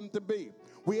called them to be.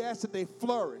 We ask that they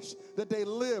flourish, that they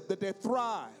live, that they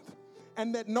thrive,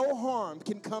 and that no harm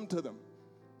can come to them.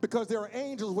 Because there are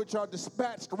angels which are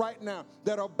dispatched right now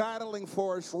that are battling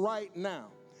for us right now.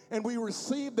 And we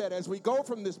receive that as we go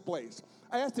from this place.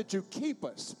 I ask that you keep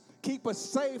us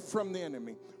safe from the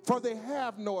enemy, for they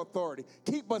have no authority.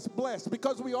 Keep us blessed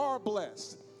because we are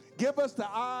blessed. Give us the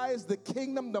eyes, the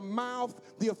kingdom, the mouth,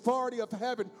 the authority of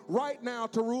heaven right now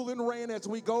to rule and reign as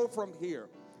we go from here.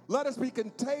 Let us be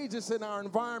contagious in our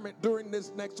environment during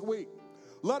this next week.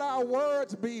 Let our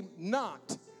words be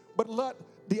not, but let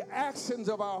the actions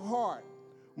of our heart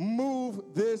move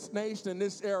this nation and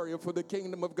this area for the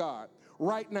kingdom of God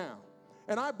right now.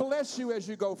 And I bless you as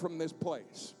you go from this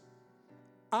place.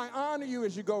 I honor you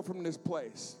as you go from this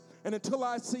place. And until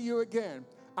I see you again,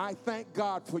 I thank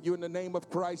God for you in the name of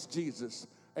Christ Jesus.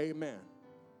 Amen.